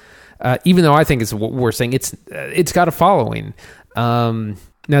like, even though I think it's what we're saying, it's got a following. Now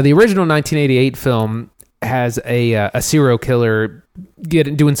the original 1988 film has a serial killer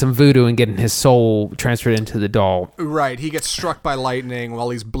doing some voodoo and getting his soul transferred into the doll. Right, he gets struck by lightning while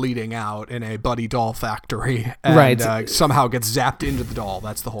he's bleeding out in a Buddy doll factory, and right. Somehow gets zapped into the doll.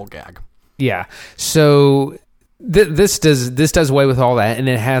 That's the whole gag. Yeah. So this does away with all that, and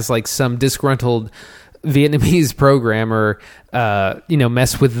it has like some disgruntled Vietnamese programmer,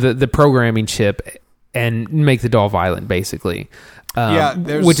 mess with the programming chip and make the doll violent, basically.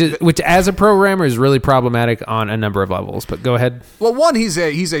 Which as a programmer is really problematic on a number of levels. But go ahead. Well, one, he's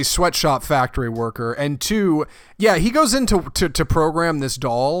a sweatshop factory worker, and two, he goes in to program this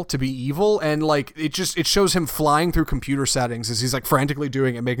doll to be evil, and like it shows him flying through computer settings as he's like frantically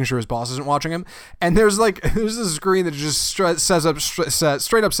doing it, making sure his boss isn't watching him. And there's this screen that just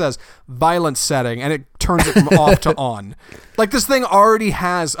straight up says violence setting, and it turns it from off to on. Like this thing already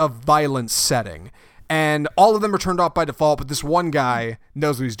has a violence setting. And all of them are turned off by default, but this one guy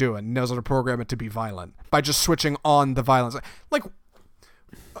knows what he's doing, knows how to program it to be violent by just switching on the violence. Like,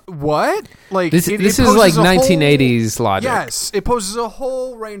 what? Like this is like 1980s logic. Yes, it poses a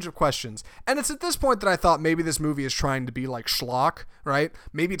whole range of questions. And it's at this point that I thought maybe this movie is trying to be like schlock, right?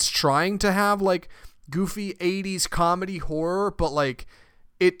 Maybe it's trying to have like goofy 80s comedy horror, but like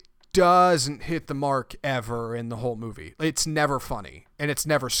it doesn't hit the mark ever in the whole movie. It's never funny, and it's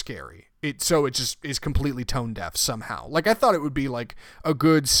never scary. So it just is completely tone deaf somehow. Like I thought it would be like a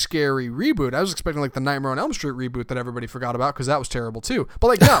good scary reboot. I was expecting like the Nightmare on Elm Street reboot that everybody forgot about because that was terrible too. But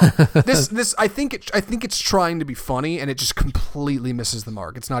like no, this I think it's trying to be funny, and it just completely misses the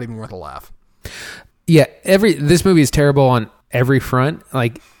mark. It's not even worth a laugh. Yeah, this movie is terrible on every front.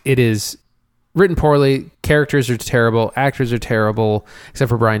 Like it is written poorly, characters are terrible, actors are terrible, except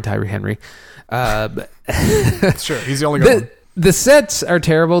for Brian Tyree Henry. Sure, he's the only guy. The sets are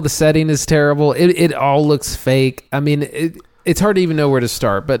terrible. The setting is terrible. It all looks fake. I mean, it's hard to even know where to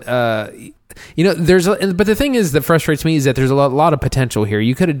start. But but the thing is that frustrates me is that there's a lot of potential here.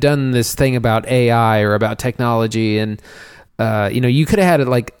 You could have done this thing about AI or about technology, and you could have had it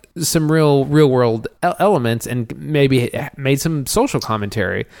like some real world elements and maybe made some social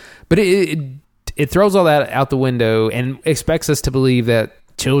commentary. But it throws all that out the window and expects us to believe that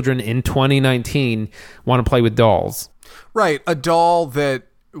children in 2019 want to play with dolls. Right, a doll that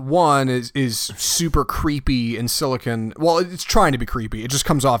one is super creepy in silicon. Well, it's trying to be creepy. It just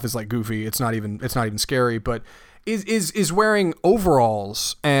comes off as like goofy. It's not even scary, but is wearing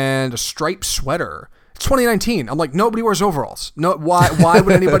overalls and a striped sweater. It's 2019. I'm like, nobody wears overalls. No, why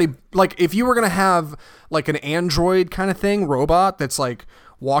would anybody like if you were gonna have like an android kind of thing, robot that's like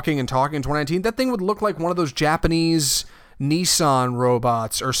walking and talking in 2019, that thing would look like one of those Japanese Nissan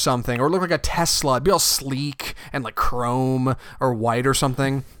robots or something, or look like a Tesla. It'd be all sleek and like chrome or white or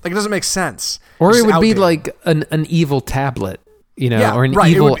something. Like it doesn't make sense. Or it would be like an evil tablet, or an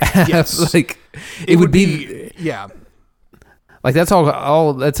evil app. Yes. Like it would be like that's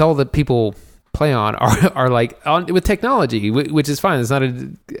all that people play on are like on with technology, which is fine.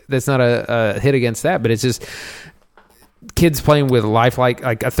 That's not a hit against that, but it's just kids playing with lifelike,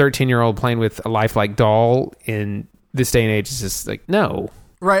 like a 13-year-old playing with a lifelike doll in this day and age is just like, no.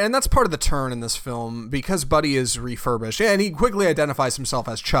 Right, and that's part of the turn in this film, because Buddy is refurbished, and he quickly identifies himself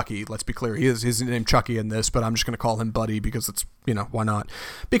as Chucky. Let's be clear, he's named Chucky in this, but I'm just going to call him Buddy because it's, why not?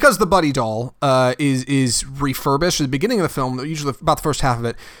 Because the Buddy doll is refurbished at the beginning of the film, usually about the first half of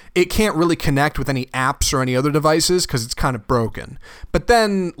it, it can't really connect with any apps or any other devices because it's kind of broken. But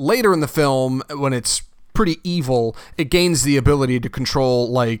then later in the film, when it's pretty evil, it gains the ability to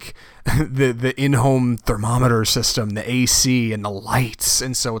control like the in-home thermometer system, the AC, and the lights,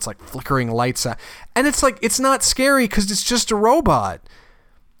 and so it's like flickering lights out. And it's like, it's not scary because it's just a robot.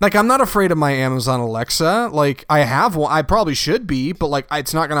 Like, I'm not afraid of my Amazon Alexa. Like, I have one. I probably should be, but like,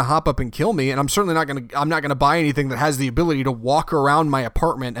 it's not gonna hop up and kill me, and I'm certainly not gonna buy anything that has the ability to walk around my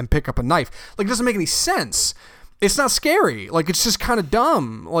apartment and pick up a knife. Like, it doesn't make any sense. It's not scary. Like, it's just kind of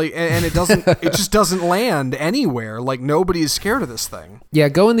dumb. Like, and it just doesn't land anywhere. Like, nobody is scared of this thing. Yeah,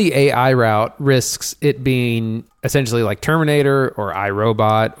 going the AI route risks it being essentially like Terminator or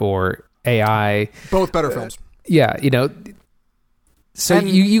iRobot or AI. Both better films. Yeah, So And-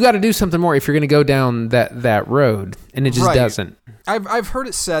 you got to do something more if you're going to go down that road, and it just Right. doesn't. I've heard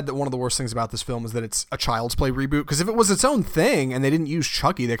it said that one of the worst things about this film is that it's a Child's Play reboot. Because if it was its own thing and they didn't use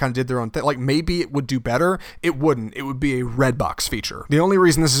Chucky, they kind of did their own thing. Like maybe it would do better. It wouldn't. It would be a Redbox feature. The only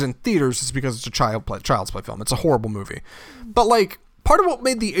reason this is in theaters is because it's a Child's Play film. It's a horrible movie. But like part of what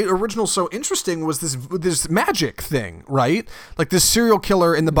made the original so interesting was this magic thing, right? Like this serial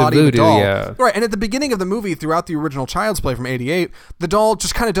killer in the body of a voodoo, doll. yeah. Right, and at the beginning of the movie, throughout the original Child's Play from '88, the doll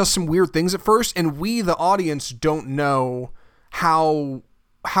just kind of does some weird things at first, and we, the audience, don't know how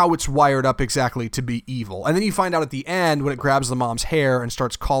it's wired up exactly to be evil. And then you find out at the end when it grabs the mom's hair and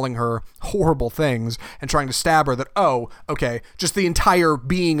starts calling her horrible things and trying to stab her that, oh, okay, just the entire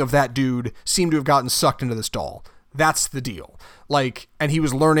being of that dude seemed to have gotten sucked into this doll. That's the deal. Like, and he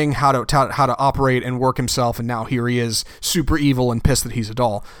was learning how to operate and work himself, and now here he is, super evil and pissed that he's a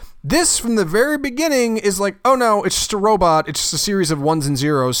doll. This, from the very beginning, is like, oh no, it's just a robot. It's just a series of ones and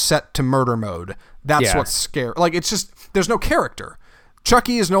zeros set to murder mode. That's what's scary. Like, it's just, there's no character.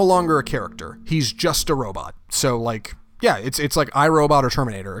 Chucky is no longer a character. He's just a robot. So, like, yeah, it's like iRobot or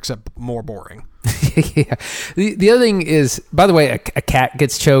Terminator, except more boring. Yeah. The other thing is, by the way, a cat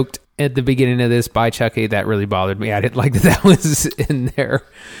gets choked at the beginning of this by Chucky. That really bothered me. I didn't like that was in there.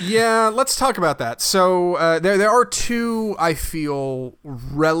 Yeah, let's talk about that. So there are two, I feel,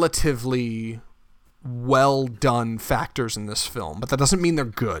 relatively well done factors in this film, but that doesn't mean they're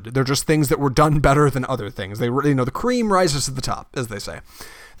good. They're just things that were done better than other things. They, the cream rises to the top, as they say.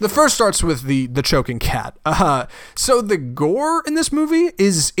 The first starts with the choking cat. So the gore in this movie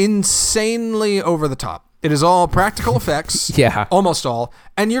is insanely over the top. It is all practical effects. Yeah. Almost all.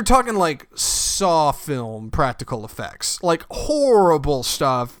 And you're talking like Saw film practical effects. Like horrible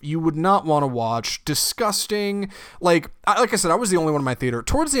stuff you would not want to watch. Disgusting. Like I said, I was the only one in my theater.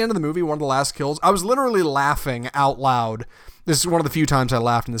 Towards the end of the movie, one of the last kills, I was literally laughing out loud. This is one of the few times I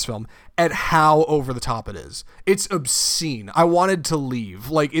laughed in this film at how over the top it is. It's obscene. I wanted to leave.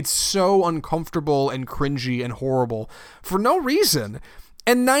 Like, it's so uncomfortable and cringy and horrible for no reason.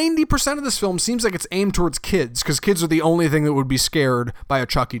 And 90% of this film seems like it's aimed towards kids, because kids are the only thing that would be scared by a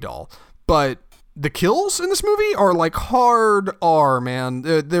Chucky doll. But the kills in this movie are like hard R, man.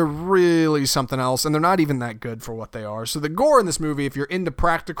 They're really something else, and they're not even that good for what they are. So the gore in this movie, if you're into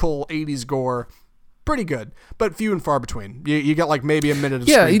practical 80s gore, pretty good, but few and far between. You get like maybe a minute of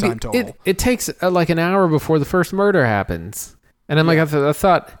screen time total. It takes like an hour before the first murder happens. And I'm like, I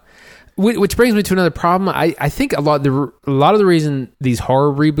thought... Which brings me to another problem. I think a lot of the reason these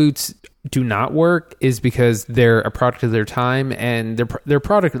horror reboots do not work is because they're a product of their time, and they're a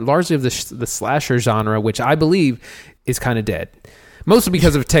product largely of the slasher genre, which I believe is kind of dead. Mostly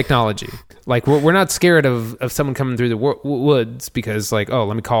because of technology. Like, we're not scared of someone coming through the woods because, like, oh,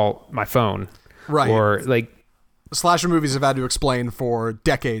 let me call my phone. Right. Or, like... Slasher movies have had to explain for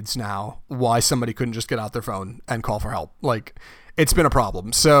decades now why somebody couldn't just get out their phone and call for help. Like... It's been a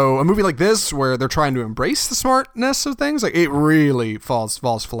problem. So a movie like this, where they're trying to embrace the smartness of things, like it really falls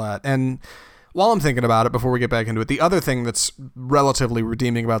flat. And while I'm thinking about it, before we get back into it, the other thing that's relatively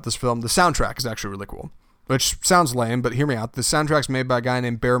redeeming about this film, the soundtrack is actually really cool. Which sounds lame, but hear me out. The soundtrack's made by a guy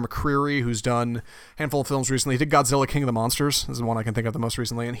named Bear McCreary, who's done a handful of films recently. He did Godzilla King of the Monsters. This is the one I can think of the most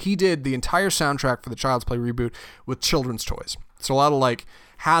recently. And he did the entire soundtrack for the Child's Play reboot with children's toys. So a lot of like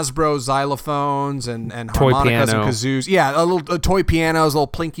Hasbro xylophones and harmonicas and kazoos. Yeah, a little toy pianos, little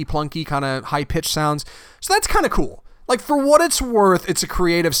plinky plunky kind of high-pitched sounds. So that's kind of cool. Like, for what it's worth, it's a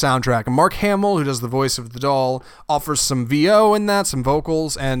creative soundtrack. And Mark Hamill, who does the voice of the doll, offers some VO in that, some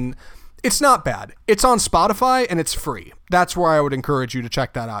vocals, and it's not bad. It's on Spotify, and it's free. That's where I would encourage you to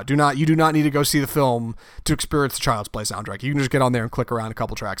check that out. You do not need to go see the film to experience the Child's Play soundtrack. You can just get on there and click around a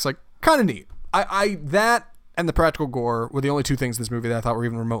couple tracks. Like, kind of neat. That and the practical gore were the only two things in this movie that I thought were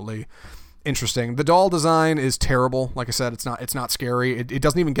even remotely interesting. The doll design is terrible. Like I said, it's not scary. It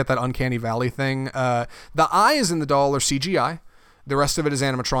doesn't even get that uncanny valley thing. The eyes in the doll are CGI. The rest of it is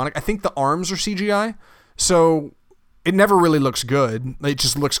animatronic. I think the arms are CGI. So it never really looks good. It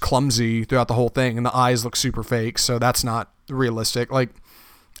just looks clumsy throughout the whole thing, and the eyes look super fake. So that's not realistic. Like,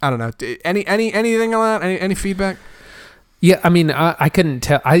 I don't know. Anything on that? Any feedback? Yeah, I mean, I couldn't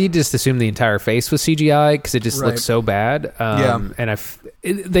tell. I just assumed the entire face was CGI because it just looks so bad. And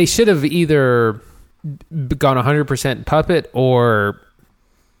they should have either gone 100% puppet or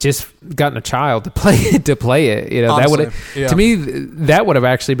just gotten a child to play it. You know, honestly, that would to me that would have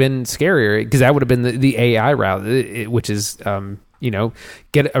actually been scarier because that would have been the AI route, which is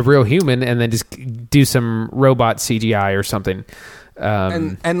get a real human and then just do some robot CGI or something.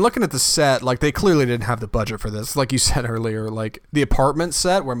 And looking at the set, like they clearly didn't have the budget for this. Like you said earlier, like the apartment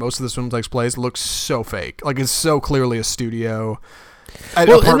set where most of this film takes place looks so fake. Like it's so clearly a studio.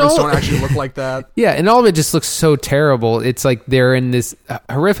 Apartments don't actually look like that. Yeah, and all of it just looks so terrible. It's like they're in this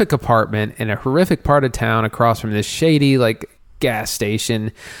horrific apartment in a horrific part of town across from this shady like gas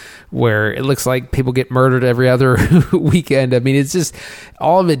station where it looks like people get murdered every other weekend. I mean, it's just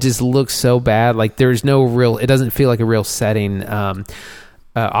all of it just looks so bad. Like there's no real, it doesn't feel like a real setting.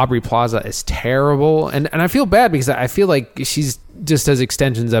 Aubrey Plaza is terrible, and I feel bad because I feel like she's just as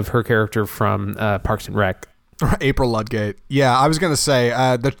extensions of her character from Parks and Rec. April Ludgate. Yeah, I was gonna say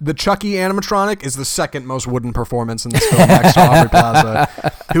the Chucky animatronic is the second most wooden performance in this film next to Aubrey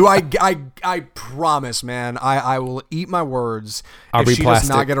Plaza, who I promise, man, I will eat my words. Aubrey if she Plastic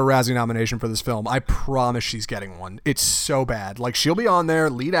does not get a Razzie nomination for this film, I promise she's getting one. It's so bad. Like she'll be on there,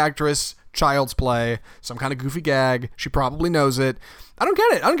 lead actress, Child's Play, some kind of goofy gag. She probably knows it. I don't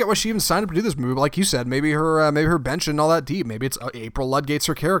get it. I don't get why she even signed up to do this movie. But like you said, maybe her bench isn't all that deep. Maybe it's April Ludgate's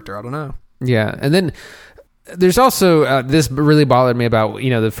her character. I don't know. Yeah, and then there's also this really bothered me about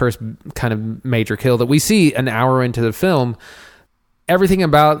the first kind of major kill that we see an hour into the film. Everything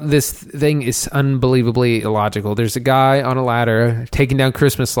about this thing is unbelievably illogical. There's a guy on a ladder taking down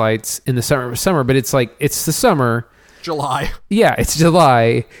Christmas lights in the summer, but it's like it's the summer. July. Yeah, it's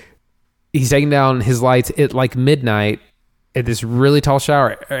July. He's taking down his lights at like midnight at this really tall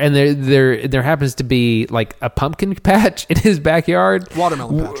shower, and there happens to be like a pumpkin patch in his backyard.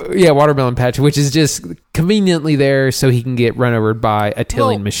 Watermelon patch. Yeah, watermelon patch, which is just conveniently there so he can get run over by a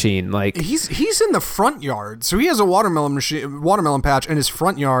tilling machine. Like he's in the front yard, so he has a watermelon patch in his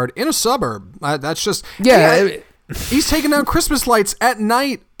front yard in a suburb. That's just he's taking down Christmas lights at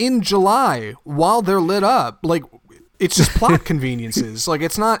night in July while they're lit up. Like it's just plot conveniences. Like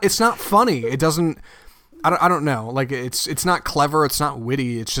it's not funny. It doesn't. I don't know. Like it's not clever. It's not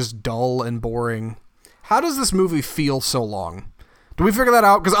witty. It's just dull and boring. How does this movie feel so long? Do we figure that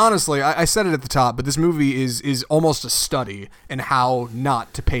out? Because honestly, I said it at the top, but this movie is almost a study in how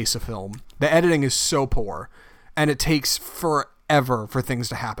not to pace a film. The editing is so poor, and it takes forever for things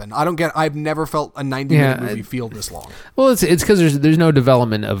to happen. I've never felt a 90-minute movie feel this long. Well, it's because there's no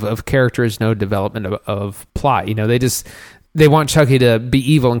development of characters, no development of plot. They want Chucky to be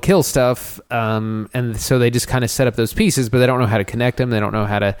evil and kill stuff, and so they just kind of set up those pieces, but they don't know how to connect them. They don't know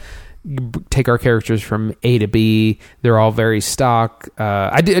how to take our characters from A to B. They're all very stock.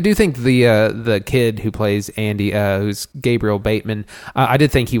 I do think the kid who plays Andy, who's Gabriel Bateman, I did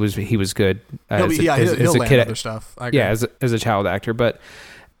think he was good He'll land kid, other stuff. I agree. Yeah, as a child actor, but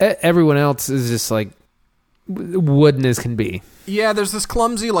everyone else is just like wooden as can be. Yeah, there's this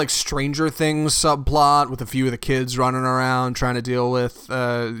clumsy like Stranger Things subplot with a few of the kids running around trying to deal with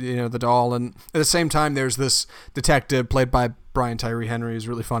the doll, and at the same time there's this detective played by Brian Tyree Henry, who's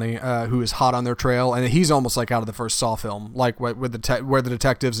really funny, who is hot on their trail, and he's almost like out of the first Saw film, like where the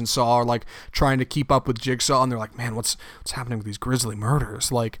detectives in Saw are like trying to keep up with Jigsaw, and they're like, man, what's happening with these grisly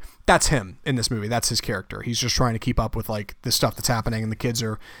murders? Like that's him in this movie. That's his character. He's just trying to keep up with like the stuff that's happening, and the kids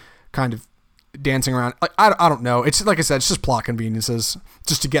are kind of dancing around. Like I don't know. It's like I said, it's just plot conveniences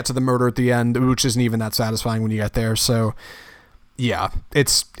just to get to the murder at the end, which isn't even that satisfying when you get there. So yeah,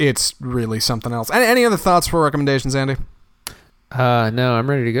 it's really something else. Any other thoughts for recommendations, Andy? No, I'm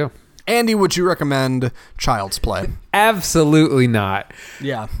ready to go. Andy, would you recommend Child's Play? Absolutely not.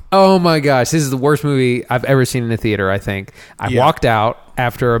 Yeah. Oh my gosh, this is the worst movie I've ever seen in the theater, I think. I walked out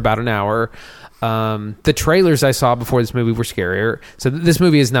after about an hour. The trailers I saw before this movie were scarier. So this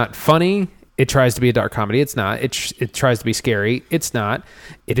movie is not funny. It tries to be a dark comedy. It's not. It tries to be scary. It's not.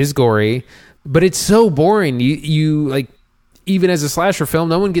 It is gory, but it's so boring. You like, even as a slasher film,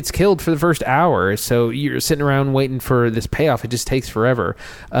 no one gets killed for the first hour. So you're sitting around waiting for this payoff. It just takes forever.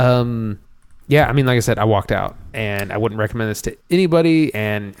 Yeah, I mean, like I said, I walked out, and I wouldn't recommend this to anybody.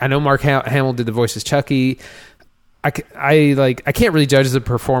 And I know Mark Hamill did the voice as Chucky. I can't really judge the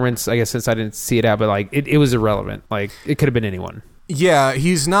performance, I guess, since I didn't see it out, but like it was irrelevant. Like it could have been anyone. Yeah,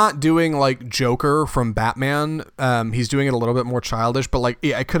 he's not doing like Joker from Batman. He's doing it a little bit more childish, but like,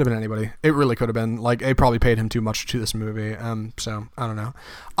 yeah, it could have been anybody. It really could have been. Like, they probably paid him too much to this movie. So I don't know.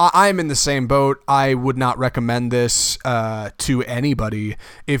 I'm in the same boat. I would not recommend this to anybody.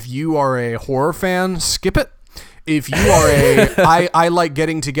 If you are a horror fan, skip it. If you are I like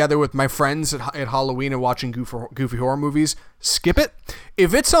getting together with my friends at Halloween and watching goofy horror movies, skip it.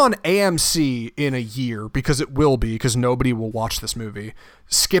 If it's on AMC in a year, because it will be, because nobody will watch this movie,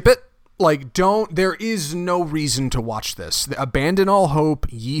 skip it. Like, there is no reason to watch this. Abandon all hope,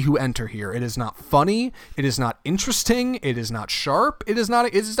 ye who enter here. It is not funny. It is not interesting. It is not sharp. It is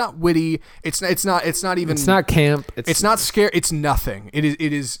not witty. It's not even. It's not camp. It's not scary. It's nothing. It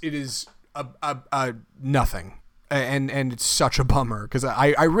is a nothing. And it's such a bummer, because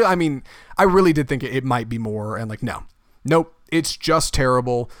I really did think it might be more, and like, nope, It's just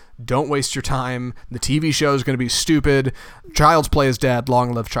terrible. Don't waste your time. The TV show is going to be stupid. Child's Play is dead.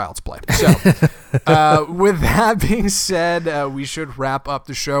 Long live Child's Play. So, with that being said, we should wrap up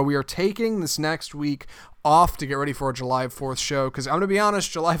the show. We are taking this next week off to get ready for a July 4th show, because I'm going to be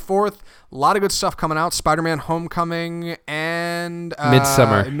honest, July 4th, a lot of good stuff coming out. Spider-Man Homecoming and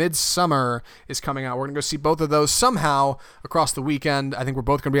Midsummer is coming out. We're going to go see both of those somehow across the weekend. I think we're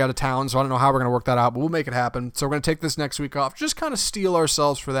both going to be out of town, so I don't know how we're going to work that out, but we'll make it happen. So we're going to take this next week off, just kind of steel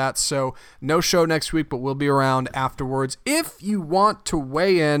ourselves for that. So no show next week, but we'll be around afterwards. If you want to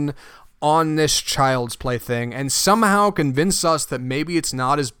weigh in on this Child's Play thing and somehow convince us that maybe it's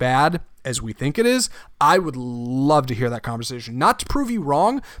not as bad as we think it is, I would love to hear that conversation. Not to prove you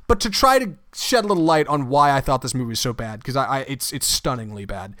wrong, but to try to shed a little light on why I thought this movie was so bad, because it's stunningly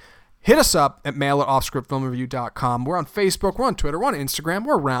bad. Hit us up at mail@offscriptfilmreview.com. We're on Facebook, we're on Twitter, we're on Instagram,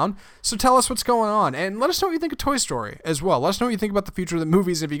 we're around. So tell us what's going on, and let us know what you think of Toy Story as well. Let us know what you think about the future of the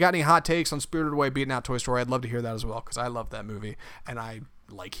movies. If you got any hot takes on Spirited Away beating out Toy Story, I'd love to hear that as well, because I love that movie, and I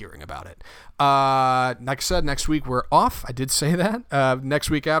like hearing about it. Like I said, next week we're off. I did say that. Next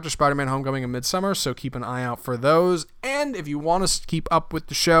week after Spider-Man Homecoming and Midsummer, so keep an eye out for those. And if you want us to keep up with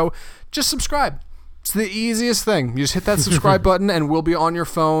the show, just subscribe. It's the easiest thing. You just hit that subscribe button and we'll be on your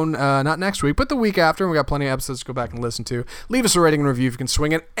phone, not next week, but the week after. We got plenty of episodes to go back and listen to. Leave us a rating and review if you can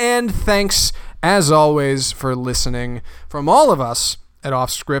swing it. And thanks, as always, for listening. From all of us at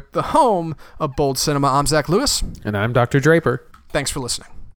Offscript, the home of bold cinema, I'm Zach Lewis. And I'm Dr. Draper. Thanks for listening.